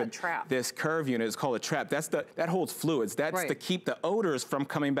down here, this curve unit is called a trap. That holds fluids. That's to keep the odors from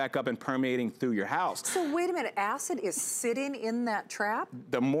coming back up and permeating through your house. So wait a minute, acid is sitting in that trap?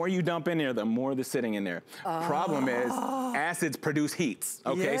 The more you dump in there, the more that's sitting in there. Problem is, acids produce heats,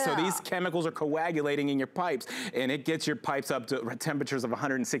 okay? So these chemicals are coagulating in your pipes, and it gets your pipes up to temperatures of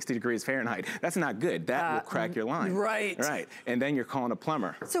 160 degrees Fahrenheit. That's not good. That will crack your line. Right. And then you're calling a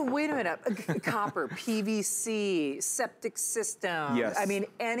plumber. So wait a minute, copper, PVC, septic system. Yes. I mean,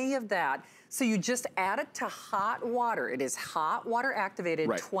 any of that. So you just add it to hot water. It is hot water activated,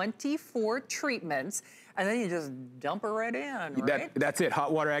 24 treatments, and then you just dump it right in, right? That's it,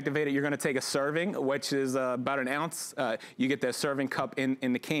 hot water activated. You're gonna take a serving, which is about an ounce. You get the serving cup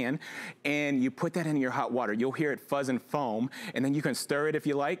in the can, and you put that in your hot water. You'll hear it fuzz and foam, and then you can stir it if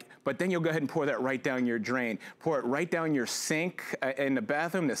you like, but then you'll go ahead and pour that right down your drain. Pour it right down your sink in the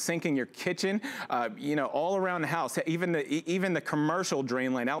bathroom, the sink in your kitchen, you know, all around the house. Even the commercial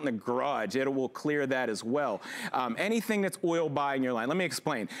drain line out in the garage, it will clear that as well. Anything that's oil by in your line, let me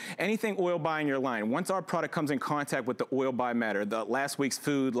explain. Anything oil by in your line, once our product comes in contact with the oil by matter, the last week's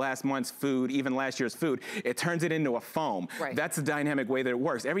food, last month's food, even last year's food, it turns it into a foam. That's the dynamic way that it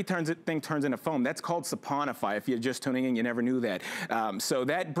works. Everything turns into foam. That's called saponify. If you're just tuning in, you never knew that. So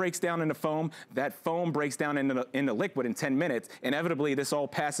that breaks down into foam. That foam breaks down into liquid in 10 minutes. Inevitably, this all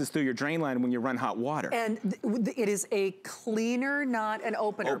passes through your drain line when you run hot water. And it is a cleaner, not an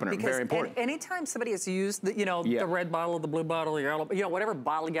opener. Because very important. Anytime somebody has used the, the red bottle, the blue bottle, whatever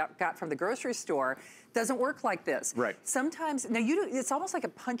bottle you got from the grocery store, doesn't work like this. Right. Sometimes, now it's almost like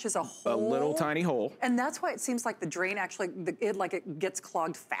it punches a hole. A little tiny hole. And that's why it seems like the drain actually, it gets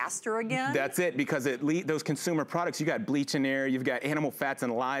clogged faster again. That's it, because those consumer products, you got bleach in there, you've got animal fats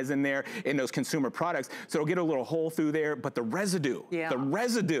and lyes in there in those consumer products, so it'll get a little hole through there, but the residue,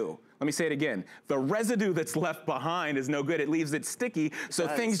 let me say it again. The residue that's left behind is no good. It leaves it sticky, so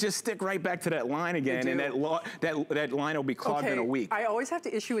things just stick right back to that line again, and that line will be clogged in a week. I always have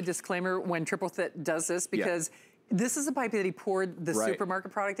to issue a disclaimer when Triple Threat does this, because this is a pipe that he poured the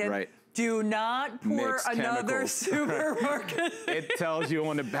supermarket product in. Right. Do not pour another supermarket. It tells you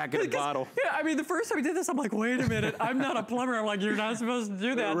on the back of the bottle. Yeah, I mean, the first time we did this, I'm like, wait a minute, I'm not a plumber. I'm like, you're not supposed to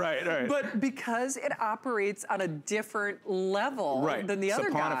do that. Right. But because it operates on a different level than the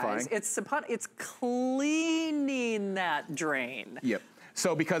other guys, it's cleaning that drain. Yep.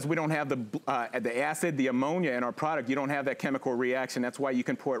 So because we don't have the acid, the ammonia in our product, you don't have that chemical reaction. That's why you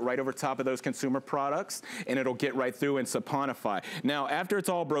can pour it right over top of those consumer products, and it'll get right through and saponify. Now, after it's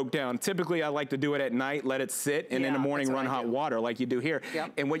all broke down, typically I like to do it at night, let it sit, and in the morning run hot water like you do here.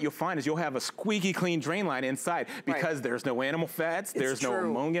 Yep. And what you'll find is you'll have a squeaky clean drain line inside because there's no animal fats, there's no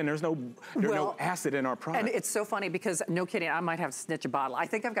ammonia, and there's no acid in our product. And it's so funny because, no kidding, I might have to snitch a bottle. I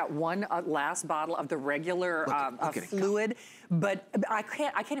think I've got one last bottle of the regular fluid, but I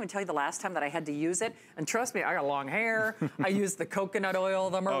can't even tell you the last time that I had to use it. And trust me, I got long hair. I use the coconut oil,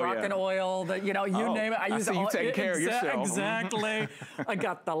 the Moroccan oil, you name it. I use it all. You take care of yourself. Exactly. I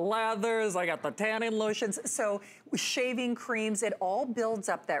got the lathers, I got the tanning lotions. So shaving creams, it all builds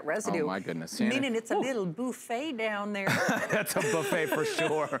up that residue. Oh my goodness. Meaning it's a little buffet down there. That's a buffet for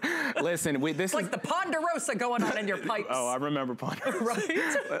sure. Listen, this is like the Ponderosa going on in your pipes. Oh, I remember Ponderosa.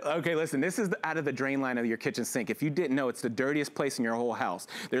 Right? Okay, listen, this is out of the drain line of your kitchen sink. If you didn't know, it's the dirtiest place in your whole house.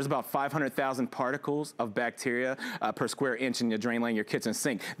 There's about 500,000 particles of bacteria per square inch in your drain line, your kitchen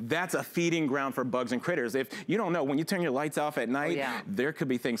sink. That's a feeding ground for bugs and critters. If you don't know, when you turn your lights off at night, there could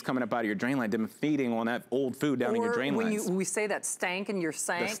be things coming up out of your drain line, them feeding on that old food down in your drain lines. When we say that stank in your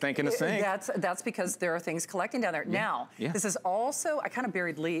sink, the stank in the sink. That's because there are things collecting down there. Now, this is also, I kind of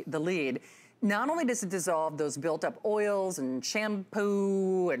buried the lead. Not only does it dissolve those built-up oils and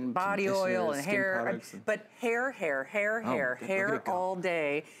shampoo and body oil and hair, but hair all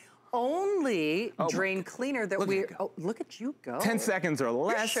day. Only drain cleaner that look at you go. 10 seconds or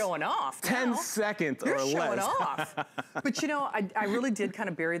less. You're showing off. 10 seconds or less. You're showing off. But you know, I really did kind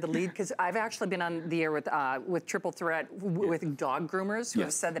of bury the lead because I've actually been on the air with Triple Threat with dog groomers who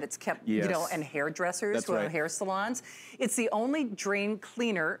have said that it's kept, you know, and hairdressers who have hair salons. It's the only drain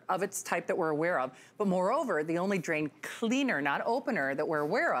cleaner of its type that we're aware of. But moreover, the only drain cleaner, not opener, that we're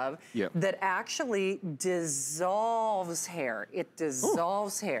aware of that actually dissolves hair. It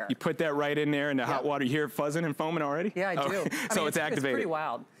dissolves hair. You put that right in there in the hot water. You hear it fuzzing and foaming already? Yeah, I do. Okay. So it's activated. It's pretty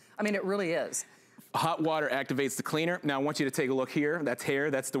wild. I mean, it really is. Hot water activates the cleaner. Now I want you to take a look here. That's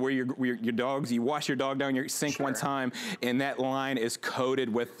hair. That's where your dogs, you wash your dog down your sink one time, and that line is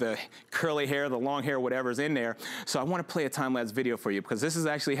coated with the curly hair, the long hair, whatever's in there. So I want to play a time-lapse video for you because this is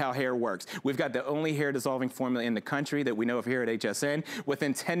actually how hair works. We've got the only hair dissolving formula in the country that we know of here at HSN.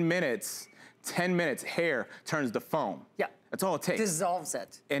 Within 10 minutes, hair turns to foam. Yeah. That's all it takes. Dissolves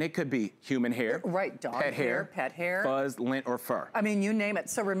it. And it could be human hair. Right, dog hair, pet hair. Fuzz, lint, or fur. I mean, you name it.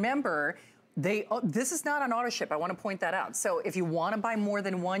 So remember, this is not an auto ship. I want to point that out. So if you want to buy more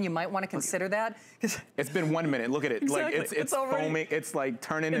than one, you might want to consider that. It's been 1 minute. Look at it. Exactly. Like it's foaming. It's like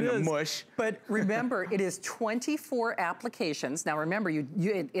turning into mush. But remember, it is 24 applications. Now remember,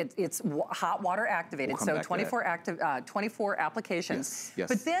 it's hot water activated. So 24 applications. Yes.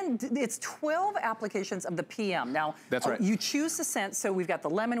 But then it's 12 applications of the PM. Now that's right. You choose the scent. So we've got the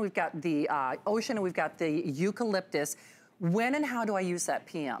lemon, we've got the ocean, and we've got the eucalyptus. When and how do I use that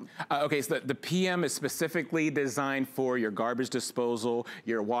PM? Okay, so the PM is specifically designed for your garbage disposal,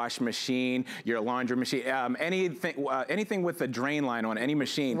 your wash machine, your laundry machine, anything with a drain line on any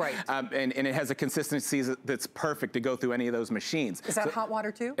machine. Right. And it has a consistency that's perfect to go through any of those machines. Is that hot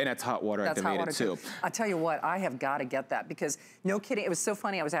water too? And that's hot water activated too. I tell you what, I have got to get that because no kidding, it was so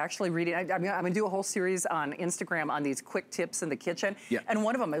funny. I was actually reading, I'm going to do a whole series on Instagram on these quick tips in the kitchen. Yeah. And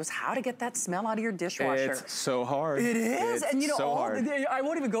one of them, it was how to get that smell out of your dishwasher. It's so hard. It is. And you know, so I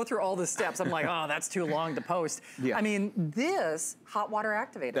won't even go through all the steps. I'm like, oh, that's too long to post. Yeah. I mean, this hot water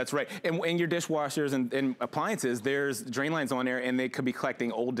activated. That's right. And in your dishwashers and appliances, there's drain lines on there, and they could be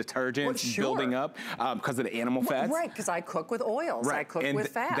collecting old detergents, building up because of the animal fats. Right, because I cook with oils. I cook with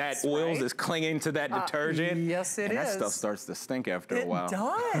fats. That oils is clinging to that detergent. Yes, it is. And that stuff starts to stink after a while. It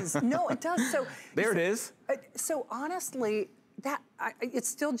does. No, it does. So there it is. So honestly, it's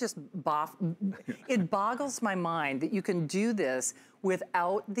still just it boggles my mind that you can do this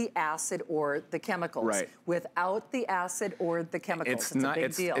without the acid or the chemicals. Right. Without the acid or the chemicals. It's a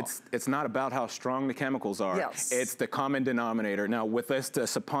big deal. It's not about how strong the chemicals are. Yes. It's the common denominator. Now, with this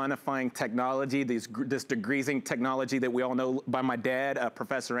saponifying technology, this degreasing technology that we all know by my dad,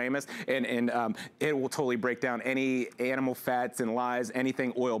 Professor Amos, and it will totally break down any animal fats and lies,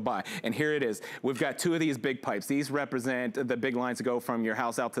 anything oil by. And here it is. We've got two of these big pipes. These represent the big lines that go from your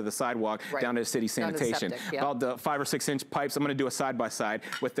house out to the sidewalk down to the city sanitation. About the 5 or 6 inch pipes, I'm gonna do a side-by-side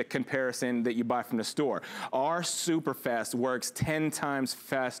with the comparison that you buy from the store. Our super fast works 10 times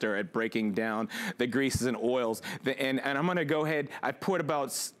faster at breaking down the greases and oils. And I'm gonna go ahead, I poured about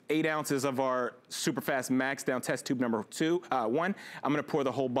 8 ounces of our Superfast Max down test tube number 1. I'm gonna pour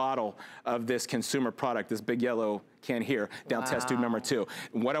the whole bottle of this consumer product, this big yellow can here, down test tube number 2.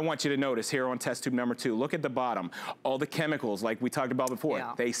 What I want you to notice here on test tube number 2, look at the bottom. All the chemicals, like we talked about before,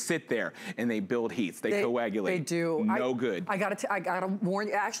 they sit there and they build heats. They coagulate. They do. No good. I gotta warn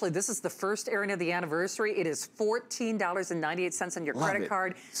you, actually, this is the first airing of the anniversary. It is $14.98 on your credit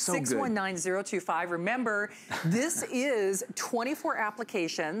card. So 619025. Remember, this is 24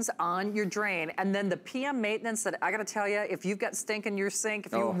 applications on your drain, and then the PM maintenance that I gotta tell you, if you've got stink in your sink,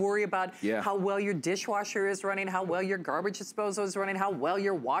 if you worry about how well your dishwasher is running, how well your garbage disposal is running, how well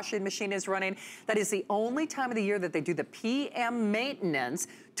your washing machine is running, that is the only time of the year that they do the PM maintenance.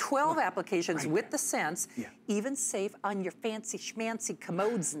 12 applications with the scents, even safe on your fancy schmancy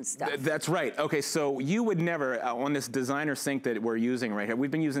commodes and stuff. That's right. Okay, so you would never, on this designer sink that we're using right here, we've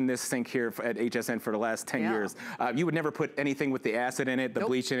been using this sink here at HSN for the last 10 years. You would never put anything with the acid in it, the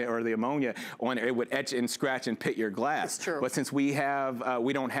bleach in it, or the ammonia on it. It would etch and scratch and pit your glass. It's true. But since we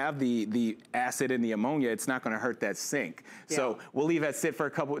don't have the acid and the ammonia, it's not gonna hurt that sink. So we'll leave that sit for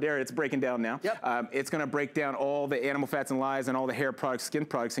a couple, there it's breaking down now. It's gonna break down all the animal fats and lies and all the hair products, skin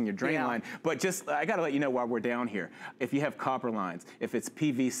products in your drain line. But just, I gotta let you know while we're down here, if you have copper lines, if it's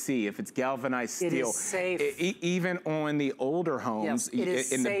PVC, if it's galvanized steel. It is safe. Even on the older homes,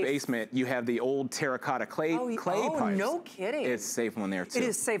 in the basement, you have the old terracotta clay pipes. No kidding. It's safe on there too. It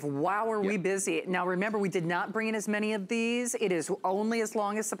is safe. Wow, are we busy. Now remember, we did not bring in as many of these. It is only as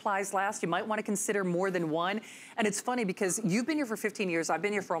long as supplies last. You might want to consider more than one. And it's funny because you've been here for 15 years. I've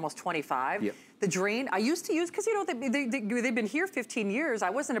been here for almost 25. The drain, I used to use, because you know, they've been here 15 years.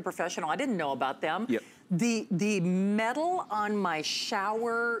 I wasn't a professional. I didn't know about them. The metal on my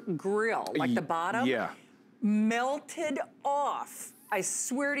shower grill, like the bottom, melted off. I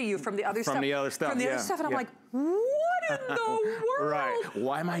swear to you, from the other stuff. From the other stuff, and I'm like, what in the world? Right.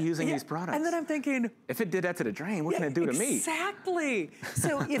 Why am I using these products? And then I'm thinking, if it did that to the drain, what can it do to me? Exactly.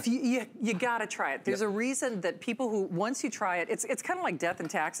 So if you gotta try it. There's a reason that people who, once you try it, it's kind of like death and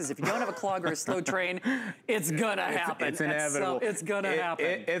taxes. If you don't have a clog or a slow drain, it's gonna happen. It's inevitable. So it's gonna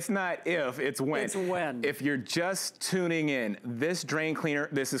happen. It's not if, it's when. It's when. If you're just tuning in, this drain cleaner,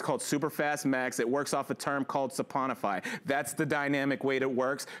 this is called Superfast Max. It works off a term called saponify. That's the dynamic way that it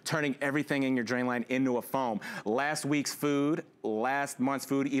works, turning everything in your drain line into a foam. Last week's food, last month's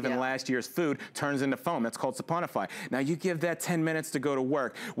food, even last year's food turns into foam. That's called saponify. Now you give that 10 minutes to go to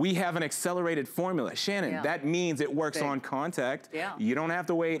work. We have an accelerated formula. Shannon, that means it works on contact. You don't have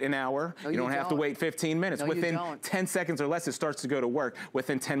to wait an hour. You don't have to wait 15 minutes. Within 10 seconds or less, it starts to go to work.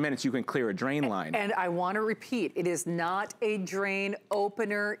 Within 10 minutes, you can clear a drain line. And I want to repeat, it is not a drain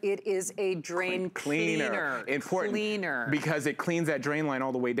opener. It is a drain cleaner. Important. Cleaner. Because it cleans that drain line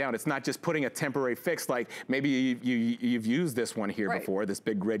all the way down. It's not just putting a temporary fix, like maybe you've used this one here before, this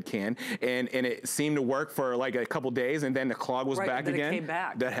big red can, and it seemed to work for like a couple days, and then the clog was back again. It came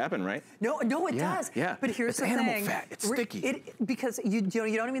back. That happened, right? No, it does. But here's the thing. It's animal fat. It's sticky. Because you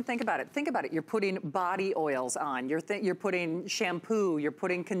don't even think about it. Think about it. You're putting body oils on. You're putting shampoo. You're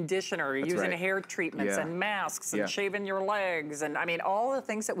putting conditioner. You're using hair treatments and masks and shaving your legs, and I mean all the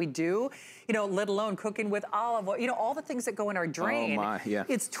things that we do. You know, let alone cooking with olive oil. You know, all the things that go in our drain. Oh my,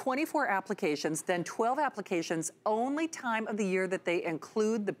 It's 24 applications, then 12 applications. Only time of the year that they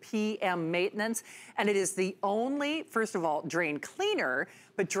include the PM maintenance, and it is the only, first of all, drain cleaner,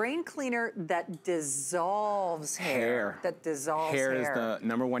 but drain cleaner that dissolves hair. That dissolves hair. Hair is the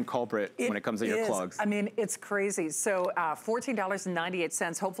 #1 culprit when it comes to your clogs. I mean, it's crazy. So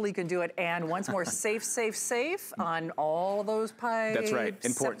 $14.98. Hopefully you can do it. And once more, safe on all those pipes. That's right.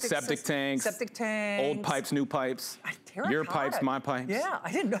 Important septic tanks. Old pipes, new pipes. Your pipes, my pipes. Yeah,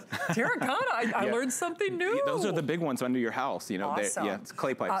 I didn't know. Terracotta. I learned something new. Those are the big ones under your house. You know, awesome. It's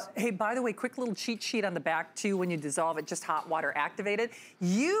clay pipes. Hey, by the way, quick little cheat sheet on the back too. When you dissolve it, just hot water activated.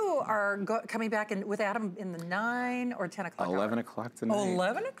 You are coming back with Adam in the 9 or 10 o'clock 11 o'clock tonight.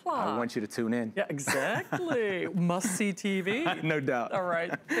 11 o'clock. I want you to tune in. Yeah, exactly. Must-see TV. No doubt. All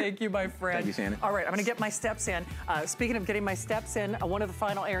right. Thank you, my friend. Thank you, Shannon. All right, I'm going to get my steps in. Speaking of getting my steps in, one of the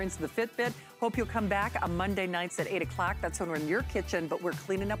final airings of the Fitbit. Hope you'll come back on Monday nights at 8 o'clock. That's when we're in your kitchen, but we're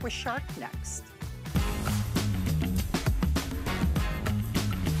cleaning up with Shark next.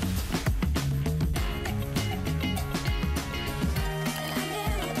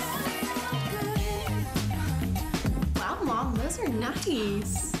 Wow, Mom, those are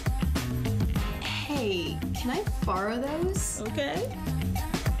nice. Hey, Hey, can I borrow those? Okay.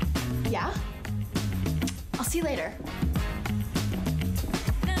 Yeah? I'll see you later.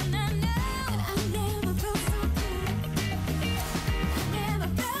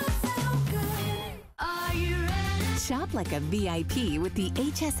 Shop like a VIP with the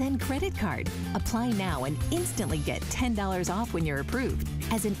HSN credit card. Apply now and instantly get $10 off when you're approved.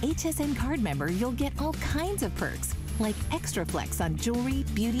 As an HSN card member, you'll get all kinds of perks, like extra flex on jewelry,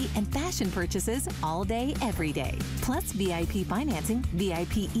 beauty, and fashion purchases all day, every day. Plus VIP financing,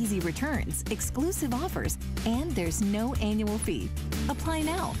 VIP easy returns, exclusive offers, and there's no annual fee. Apply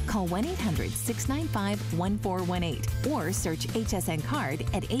now. Call 1-800-695-1418 or search HSN card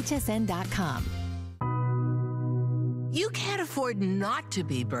at hsn.com. You can't afford not to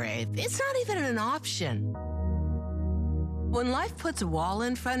be brave. It's not even an option. When life puts a wall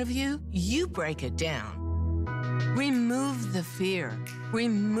in front of you, you break it down. Remove the fear.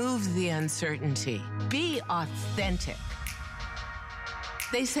 Remove the uncertainty. Be authentic.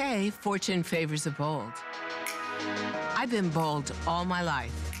 They say fortune favors the bold. I've been bold all my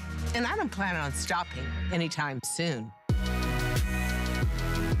life, and I don't plan on stopping anytime soon.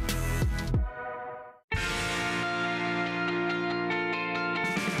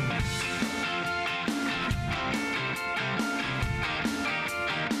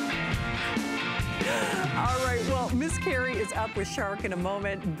 Miss Carrie is up with Shark in a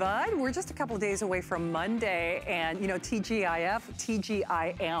moment, but we're just a couple of days away from Monday, and you know, TGIF,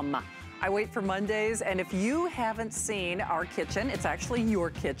 TGIM. I wait for Mondays, and if you haven't seen our kitchen, it's actually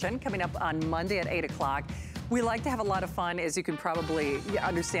your kitchen, coming up on Monday at 8 o'clock. We like to have a lot of fun, as you can probably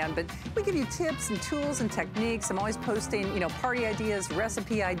understand, but we give you tips and tools and techniques. I'm always posting, you know, party ideas,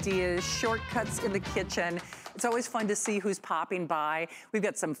 recipe ideas, shortcuts in the kitchen. It's always fun to see who's popping by. We've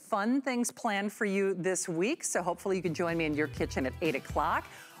got some fun things planned for you this week, so hopefully you can join me in your kitchen at 8 o'clock.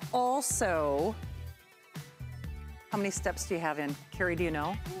 Also, how many steps do you have in? Carrie, do you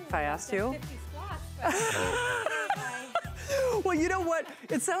know, if I asked you? 50 squats. Well, you know what?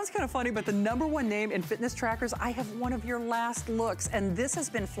 It sounds kind of funny, but the #1 name in fitness trackers, I have one of your last looks, and this has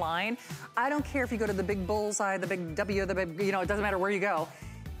been flying. I don't care if you go to the big bullseye, the big W, the big, you know, it doesn't matter where you go.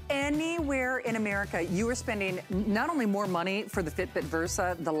 Anywhere in America, you are spending not only more money for the Fitbit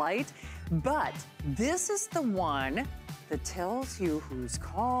Versa, the Lite, but this is the one that tells you who's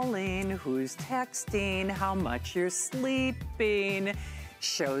calling, who's texting, how much you're sleeping,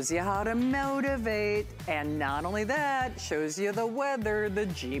 shows you how to motivate, and not only that, shows you the weather, the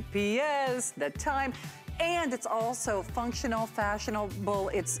GPS, the time, and it's also functional, fashionable.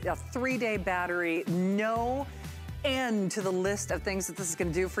 It's a 3-day battery, no end to the list of things that this is going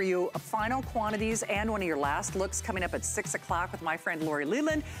to do for you. Final quantities and one of your last looks coming up at 6 o'clock with my friend Lori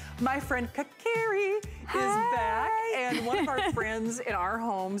Leland. My friend Kakari is back, and one of our friends in our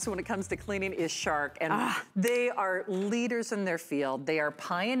homes when it comes to cleaning is Shark, and they are leaders in their field. They are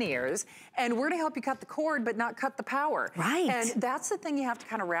pioneers, and we're going to help you cut the cord but not cut the power. Right. And that's the thing you have to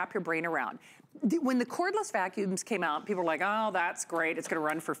kind of wrap your brain around. When the cordless vacuums came out, people were like, oh, that's great. It's gonna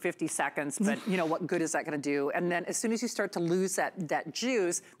run for 50 seconds, but you know, what good is that gonna do? And then as soon as you start to lose that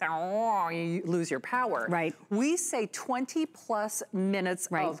juice, you lose your power. Right. We say 20 plus minutes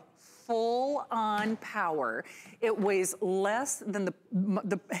of full-on power. It weighs less than the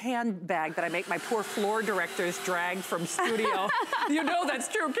handbag that I make my poor floor directors drag from studio. You know that's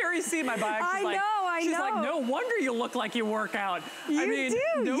true. Carrie's seen my bag. She's like, She's like, no wonder you look like you work out. You I mean,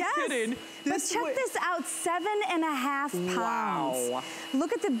 do, no yes. kidding. But check this out, 7.5 pounds. Wow.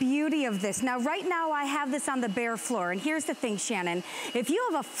 Look at the beauty of this. Now, right now, I have this on the bare floor. And here's the thing, Shannon. If you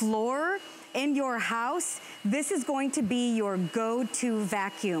have a floor in your house, this is going to be your go-to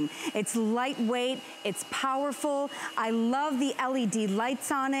vacuum. It's lightweight, it's powerful. I love the LED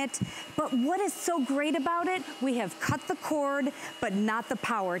lights on it. But what is so great about it? We have cut the cord, but not the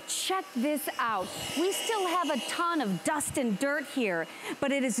power. Check this out. We still have a ton of dust and dirt here,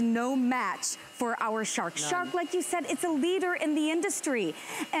 but it is no match for our Shark. None. Shark, like you said, it's a leader in the industry.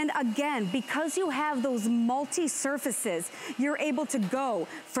 And again, because you have those multi-surfaces, you're able to go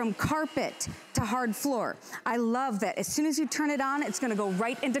from carpet to hard floor. I love that. As soon as you turn it on, it's gonna go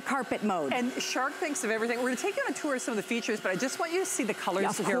right into carpet mode. And Shark thinks of everything. We're gonna take you on a tour of some of the features, but I just want you to see the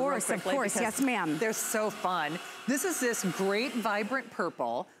colors here real quickly. Of course, yes ma'am. They're so fun. This is this great vibrant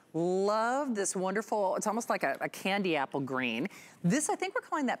purple. Love this wonderful, it's almost like a candy apple green. This, I think we're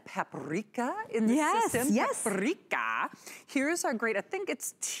calling that paprika in the system. Yes. Paprika. Here's our great, I think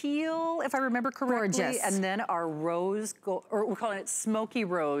it's teal, if I remember correctly. Gorgeous. And then our rose, or we're calling it smoky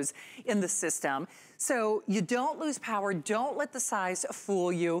rose in the system. So you don't lose power, don't let the size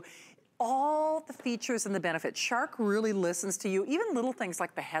fool you. all the features and the benefits. Shark really listens to you, even little things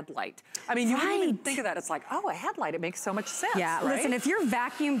like the headlight. I mean, you wouldn't even think of that. It's like, oh, a headlight, it makes so much sense, Yeah, right? listen, if your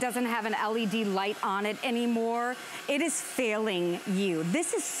vacuum doesn't have an LED light on it anymore, it is failing you.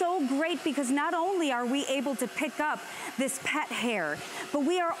 This is so great because not only are we able to pick up this pet hair, but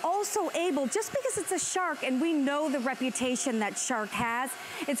we are also able, just because it's a Shark and we know the reputation that Shark has,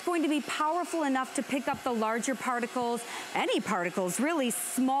 it's going to be powerful enough to pick up the larger particles, any particles, really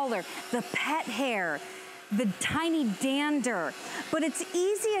smaller, the pet hair, the tiny dander, but it's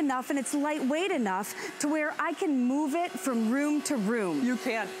easy enough and it's lightweight enough to where I can move it from room to room. You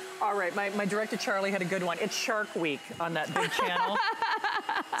can. All right, my director Charlie had a good one. It's Shark Week on that big channel.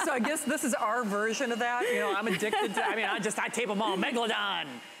 So I guess this is our version of that. You know, I'm addicted to, I tape them all, Megalodon.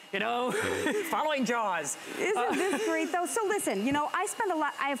 You know, following Jaws. Isn't this great though? So listen, you know, I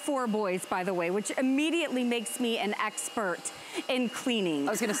have 4 boys, by the way, which immediately makes me an expert in cleaning.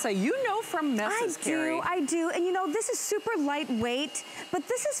 I was gonna say, you know from messes, Carrie. I do, and you know, this is super lightweight, but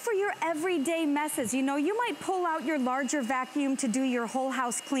this is for your everyday messes. You know, you might pull out your larger vacuum to do your whole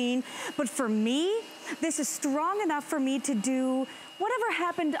house clean, but for me, this is strong enough for me to do whatever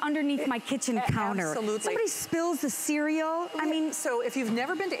happened underneath my kitchen counter. Absolutely. Somebody spills the cereal. I mean, so if you've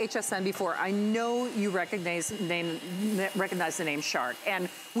never been to HSN before, I know you recognize the name Shark, and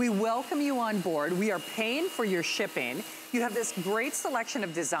we welcome you on board. We are paying for your shipping. You have this great selection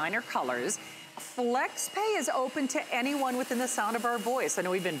of designer colors. FlexPay is open to anyone within the sound of our voice. I know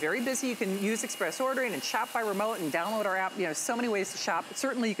we've been very busy. You can use express ordering and shop by remote and download our app. You know, so many ways to shop.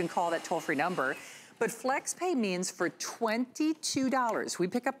 Certainly you can call that toll-free number. But FlexPay means for $22, we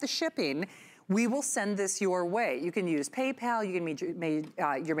pick up the shipping, we will send this your way. You can use PayPal, you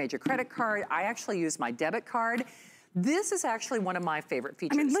can your major credit card. I actually use my debit card. This is actually one of my favorite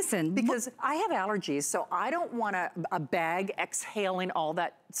features. I mean, listen. Because I have allergies, so I don't want a bag exhaling all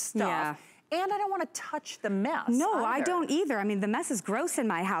that stuff. Yeah. And I don't want to touch the mess. No, either. I don't either. I mean, the mess is gross in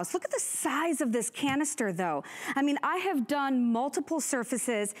my house. Look at the size of this canister, though. I mean, I have done multiple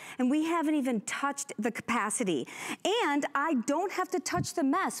surfaces, and we haven't even touched the capacity. And I don't have to touch the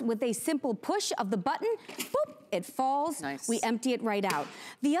mess. With a simple push of the button, boop, it falls. Nice. We empty it right out.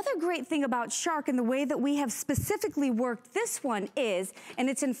 The other great thing about Shark and the way that we have specifically worked this one is, and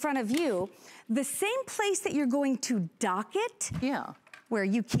it's in front of you, the same place that you're going to dock it. Yeah. Where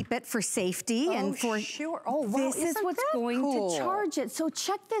you keep it for safety and for sure. Oh, wow. This is what's going to charge it. So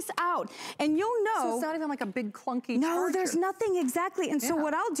check this out, and you'll know. So it's not even like a big clunky No, charger. there's nothing exactly. And so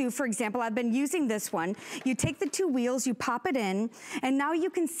what I'll do, for example, I've been using this one. You take the 2 wheels, you pop it in, and now you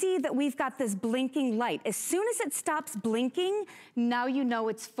can see that we've got this blinking light. As soon as it stops blinking, now you know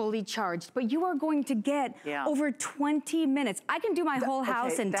it's fully charged. But you are going to get over 20 minutes. I can do my whole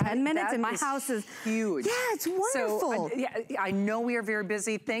house in 10 minutes, and my house is huge. Yeah, it's wonderful. So, I know we are very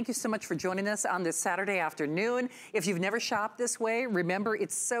busy. Thank you so much for joining us on this Saturday afternoon. If you've never shopped this way, remember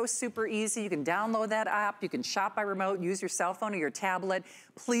it's so super easy. You can download that app. You can shop by remote, use your cell phone or your tablet.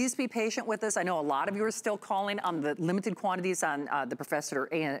 Please be patient with us. I know a lot of you are still calling on the limited quantities on the Professor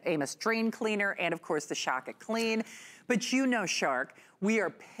Amos Drain Cleaner and of course the Shock It Clean. But you know, Shark, we are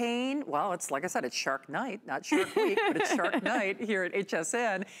paying, well, it's like I said, it's Shark Night, not Shark Week, but it's Shark Night here at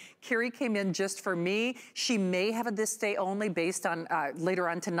HSN. Carrie came in just for me. She may have a this day only based on later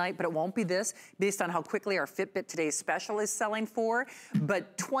on tonight, but it won't be this, based on how quickly our Fitbit Today's Special is selling for.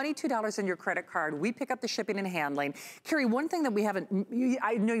 But $22 on your credit card, we pick up the shipping and handling. Carrie, one thing that we haven't,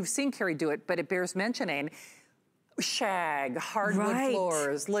 I know you've seen Carrie do it, but it bears mentioning, shag, hardwood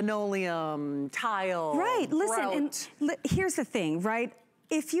floors, linoleum, tile, listen, and here's the thing, right?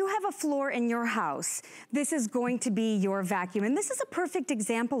 If you have a floor in your house, this is going to be your vacuum. And this is a perfect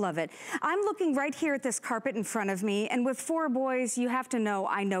example of it. I'm looking right here at this carpet in front of me, and with 4 boys, you have to know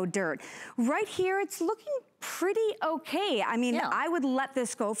I know dirt. Right here, it's looking pretty okay. I mean, I would let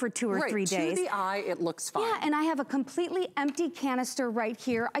this go for 2 or 3 days. To the eye, it looks fine. Yeah, and I have a completely empty canister right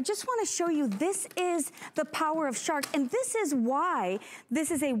here. I just want to show you, this is the power of Shark, and this is why this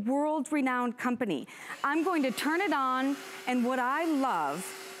is a world-renowned company. I'm going to turn it on, and what I love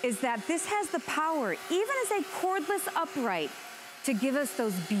is that this has the power, even as a cordless upright, to give us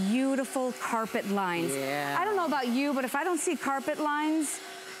those beautiful carpet lines. Yeah. I don't know about you, but if I don't see carpet lines,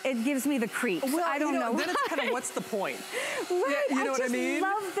 it gives me the creeps. Well, I don't know. Then it's kind of, what's the point? Right, you know what I mean? I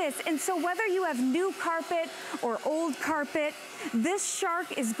just love this. And so whether you have new carpet or old carpet, this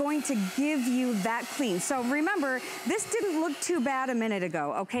Shark is going to give you that clean. So remember, this didn't look too bad a minute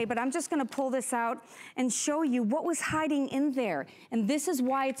ago, okay? But I'm just gonna pull this out and show you what was hiding in there. And this is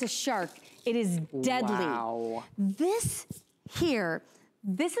why it's a Shark. It is deadly. Wow. This here,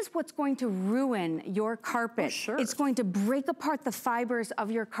 this is what's going to ruin your carpet. Oh, sure. It's going to break apart the fibers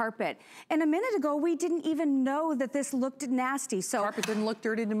of your carpet. And a minute ago, we didn't even know that this looked nasty. So carpet didn't look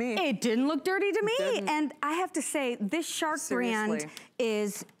dirty to me. It didn't look dirty to me. And I have to say, this Shark brand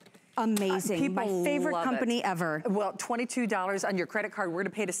is amazing. My favorite company ever. Well, $22 on your credit card. We're gonna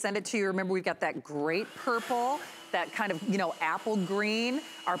pay to send it to you. Remember, we've got that great purple, that kind of, you know, apple green,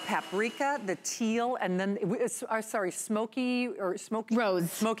 our paprika, the teal, and then, sorry, smoky rose.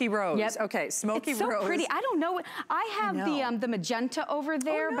 Smoky rose. Yep. Okay, smoky rose. It's so pretty. I don't know. I have the magenta over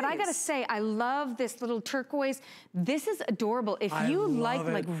there, but I gotta say, I love this little turquoise. This is adorable. If you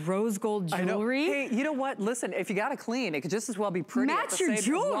like rose gold jewelry. Hey, you know what? Listen, if you gotta clean, it could just as well be pretty. Match your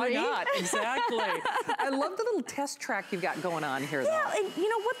jewelry. Why not? Exactly. I love the little test track you've got going on here, though. Yeah, and you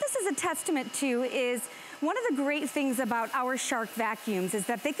know what this is a testament to is one of the great things about our Shark vacuums is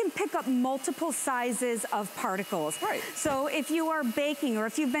that they can pick up multiple sizes of particles. Right. So if you are baking or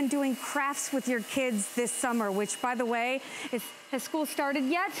if you've been doing crafts with your kids this summer, which by the way, has school started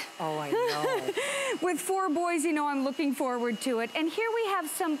yet? Oh, I know. With 4 boys, you know, I'm looking forward to it. And here we have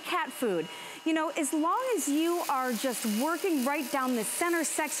some cat food. You know, as long as you are just working right down the center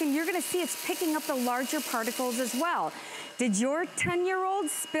section, you're gonna see it's picking up the larger particles as well. Did your 10-year-old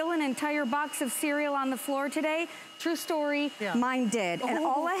spill an entire box of cereal on the floor today? True story, mine did. And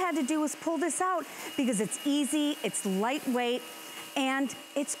all I had to do was pull this out because it's easy, it's lightweight, and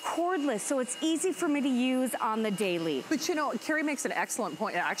it's cordless, so it's easy for me to use on the daily. But you know, Carrie makes an excellent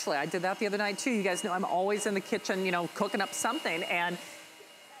point. Actually, I did that the other night too. You guys know I'm always in the kitchen, you know, cooking up something, and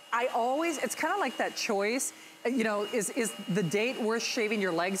it's kind of like that choice, you know, is the date worth shaving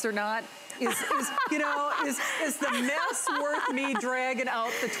your legs or not? Is the mess worth me dragging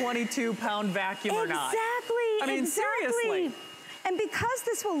out the 22-pound vacuum or not? Exactly. I mean, seriously. And because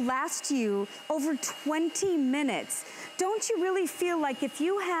this will last you over 20 minutes, don't you really feel like if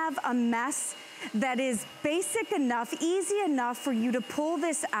you have a mess that is basic enough, easy enough for you to pull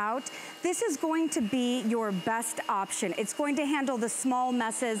this out, this is going to be your best option. It's going to handle the small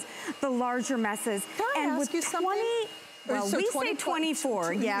messes, the larger messes. Can I ask you something? Well, so we say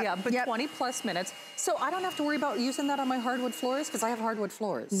 24, yeah, but 20 plus minutes. So I don't have to worry about using that on my hardwood floors because I have hardwood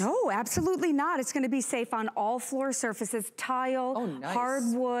floors. No, absolutely not. It's going to be safe on all floor surfaces, tile,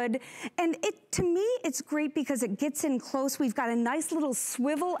 hardwood. And to me, it's great because it gets in close. We've got a nice little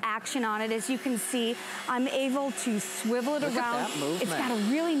swivel action on it. As you can see, I'm able to swivel it around. At that movement. It's got a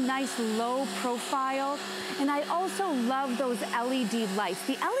really nice low profile. And I also love those LED lights.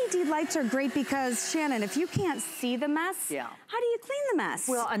 The LED lights are great because, Shannon, if you can't see the mess, how do you clean the mess?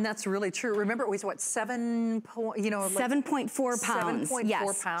 Well, and that's really true. Remember, it was what, 7.4 pounds.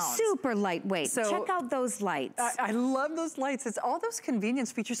 7.4 pounds. Super lightweight. So check out those lights. I love those lights. It's all those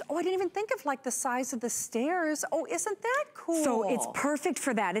convenience features. Oh, I didn't even think of like the size of the stairs. Oh, isn't that cool? So it's perfect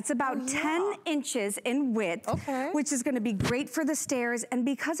for that. It's about 10 inches in width, which is going to be great for the stairs. And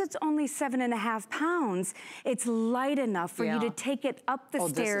because it's only 7.5 pounds, it's light enough for you to take it up the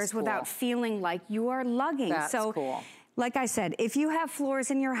stairs without feeling like you are lugging. That's cool. Like I said, if you have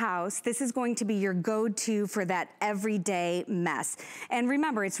floors in your house, this is going to be your go-to for that everyday mess. And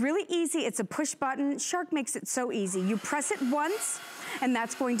remember, it's really easy. It's a push button. Shark makes it so easy. You press it once, and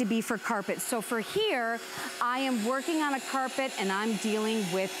that's going to be for carpet. So for here, I am working on a carpet, and I'm dealing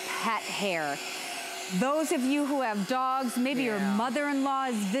with pet hair. Those of you who have dogs, maybe your mother-in-law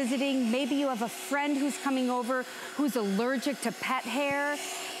is visiting, maybe you have a friend who's coming over who's allergic to pet hair.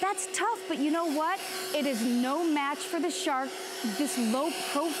 That's tough, but you know what? It is no match for the Shark. This low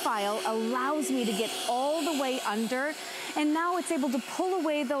profile allows me to get all the way under, and now it's able to pull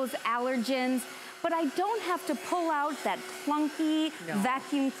away those allergens, but I don't have to pull out that clunky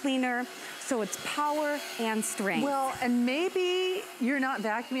vacuum cleaner. So it's power and strength. Well, and maybe you're not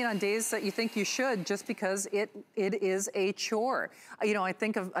vacuuming on days that you think you should just because it is a chore. You know, I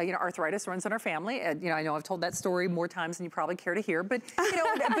think of, arthritis runs in our family. And, I know I've told that story more times than you probably care to hear. But,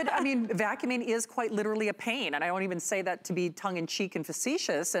 but I mean, vacuuming is quite literally a pain. And I don't even say that to be tongue-in-cheek and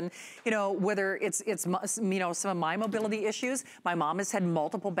facetious. And, whether it's some of my mobility issues, my mom has had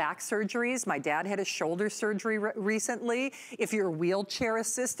multiple back surgeries. My dad had a shoulder surgery recently. If you're wheelchair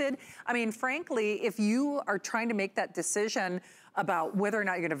assisted, I mean, frankly, if you are trying to make that decision about whether or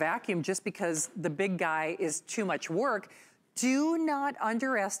not you're gonna vacuum just because the big guy is too much work, do not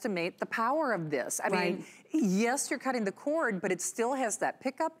underestimate the power of this. I mean, yes, you're cutting the cord, but it still has that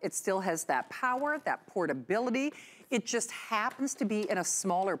pickup, it still has that power, that portability. It just happens to be in a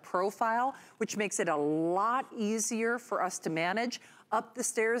smaller profile, which makes it a lot easier for us to manage. up the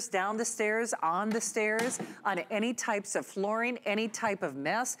stairs, down the stairs, on the stairs, on any types of flooring, any type of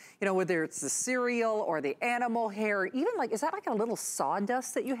mess, you know, whether it's the cereal or the animal hair, even like, is that like a little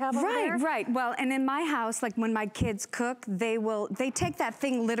sawdust that you have over there? Right. Well, and in my house, like when my kids cook, they take that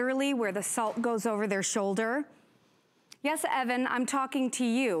thing literally where the salt goes over their shoulder. Yes, Evan, I'm talking to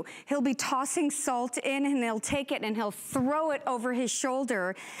you. He'll be tossing salt in and he'll take it and he'll throw it over his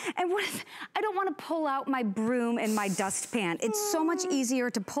shoulder. And I don't want to pull out my broom and my dustpan. It's so much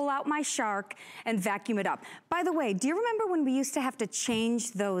easier to pull out my Shark and vacuum it up. By the way, do you remember when we used to have to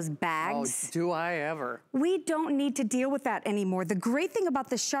change those bags? Oh, do I ever. We don't need to deal with that anymore. The great thing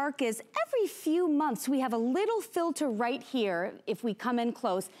about the Shark is every few months we have a little filter right here. If we come in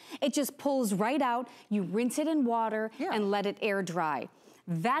close, it just pulls right out. You rinse it in water and let it air dry.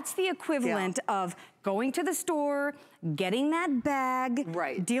 That's the equivalent of going to the store, getting that bag,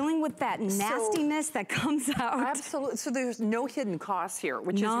 dealing with that nastiness that comes out. Absolutely. So there's no hidden costs here,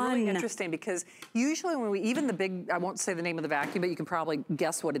 which is really interesting because usually when we, even the big, I won't say the name of the vacuum, but you can probably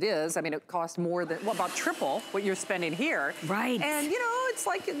guess what it is. I mean, it costs more than, well, about triple what you're spending here. Right. And you know, it's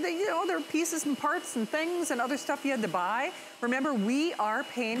like, you know, there are pieces and parts and things and other stuff you had to buy. Remember, we are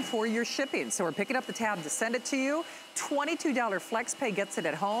paying for your shipping. So we're picking up the tab to send it to you. $22 flex pay gets it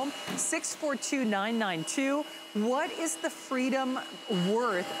at home. 642-992. What is the freedom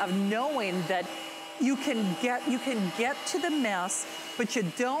worth of knowing that you can get to the mess, but you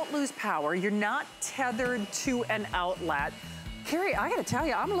don't lose power. You're not tethered to an outlet. Carrie, I gotta tell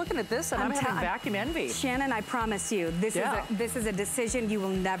you, I'm looking at this and I'm having vacuum envy. Shannon, I promise you, this is a decision you will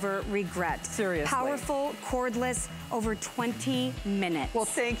never regret. Seriously. Powerful, cordless, over 20 minutes. Well,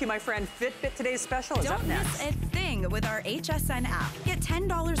 thank you, my friend. Fitbit Today's Special is up next. Don't miss a thing with our HSN app. Get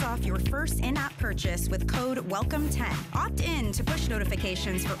 $10 off your first in-app purchase with code WELCOME10. Opt in to push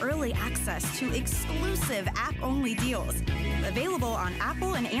notifications for early access to exclusive app-only deals. Available on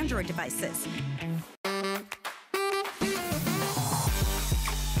Apple and Android devices.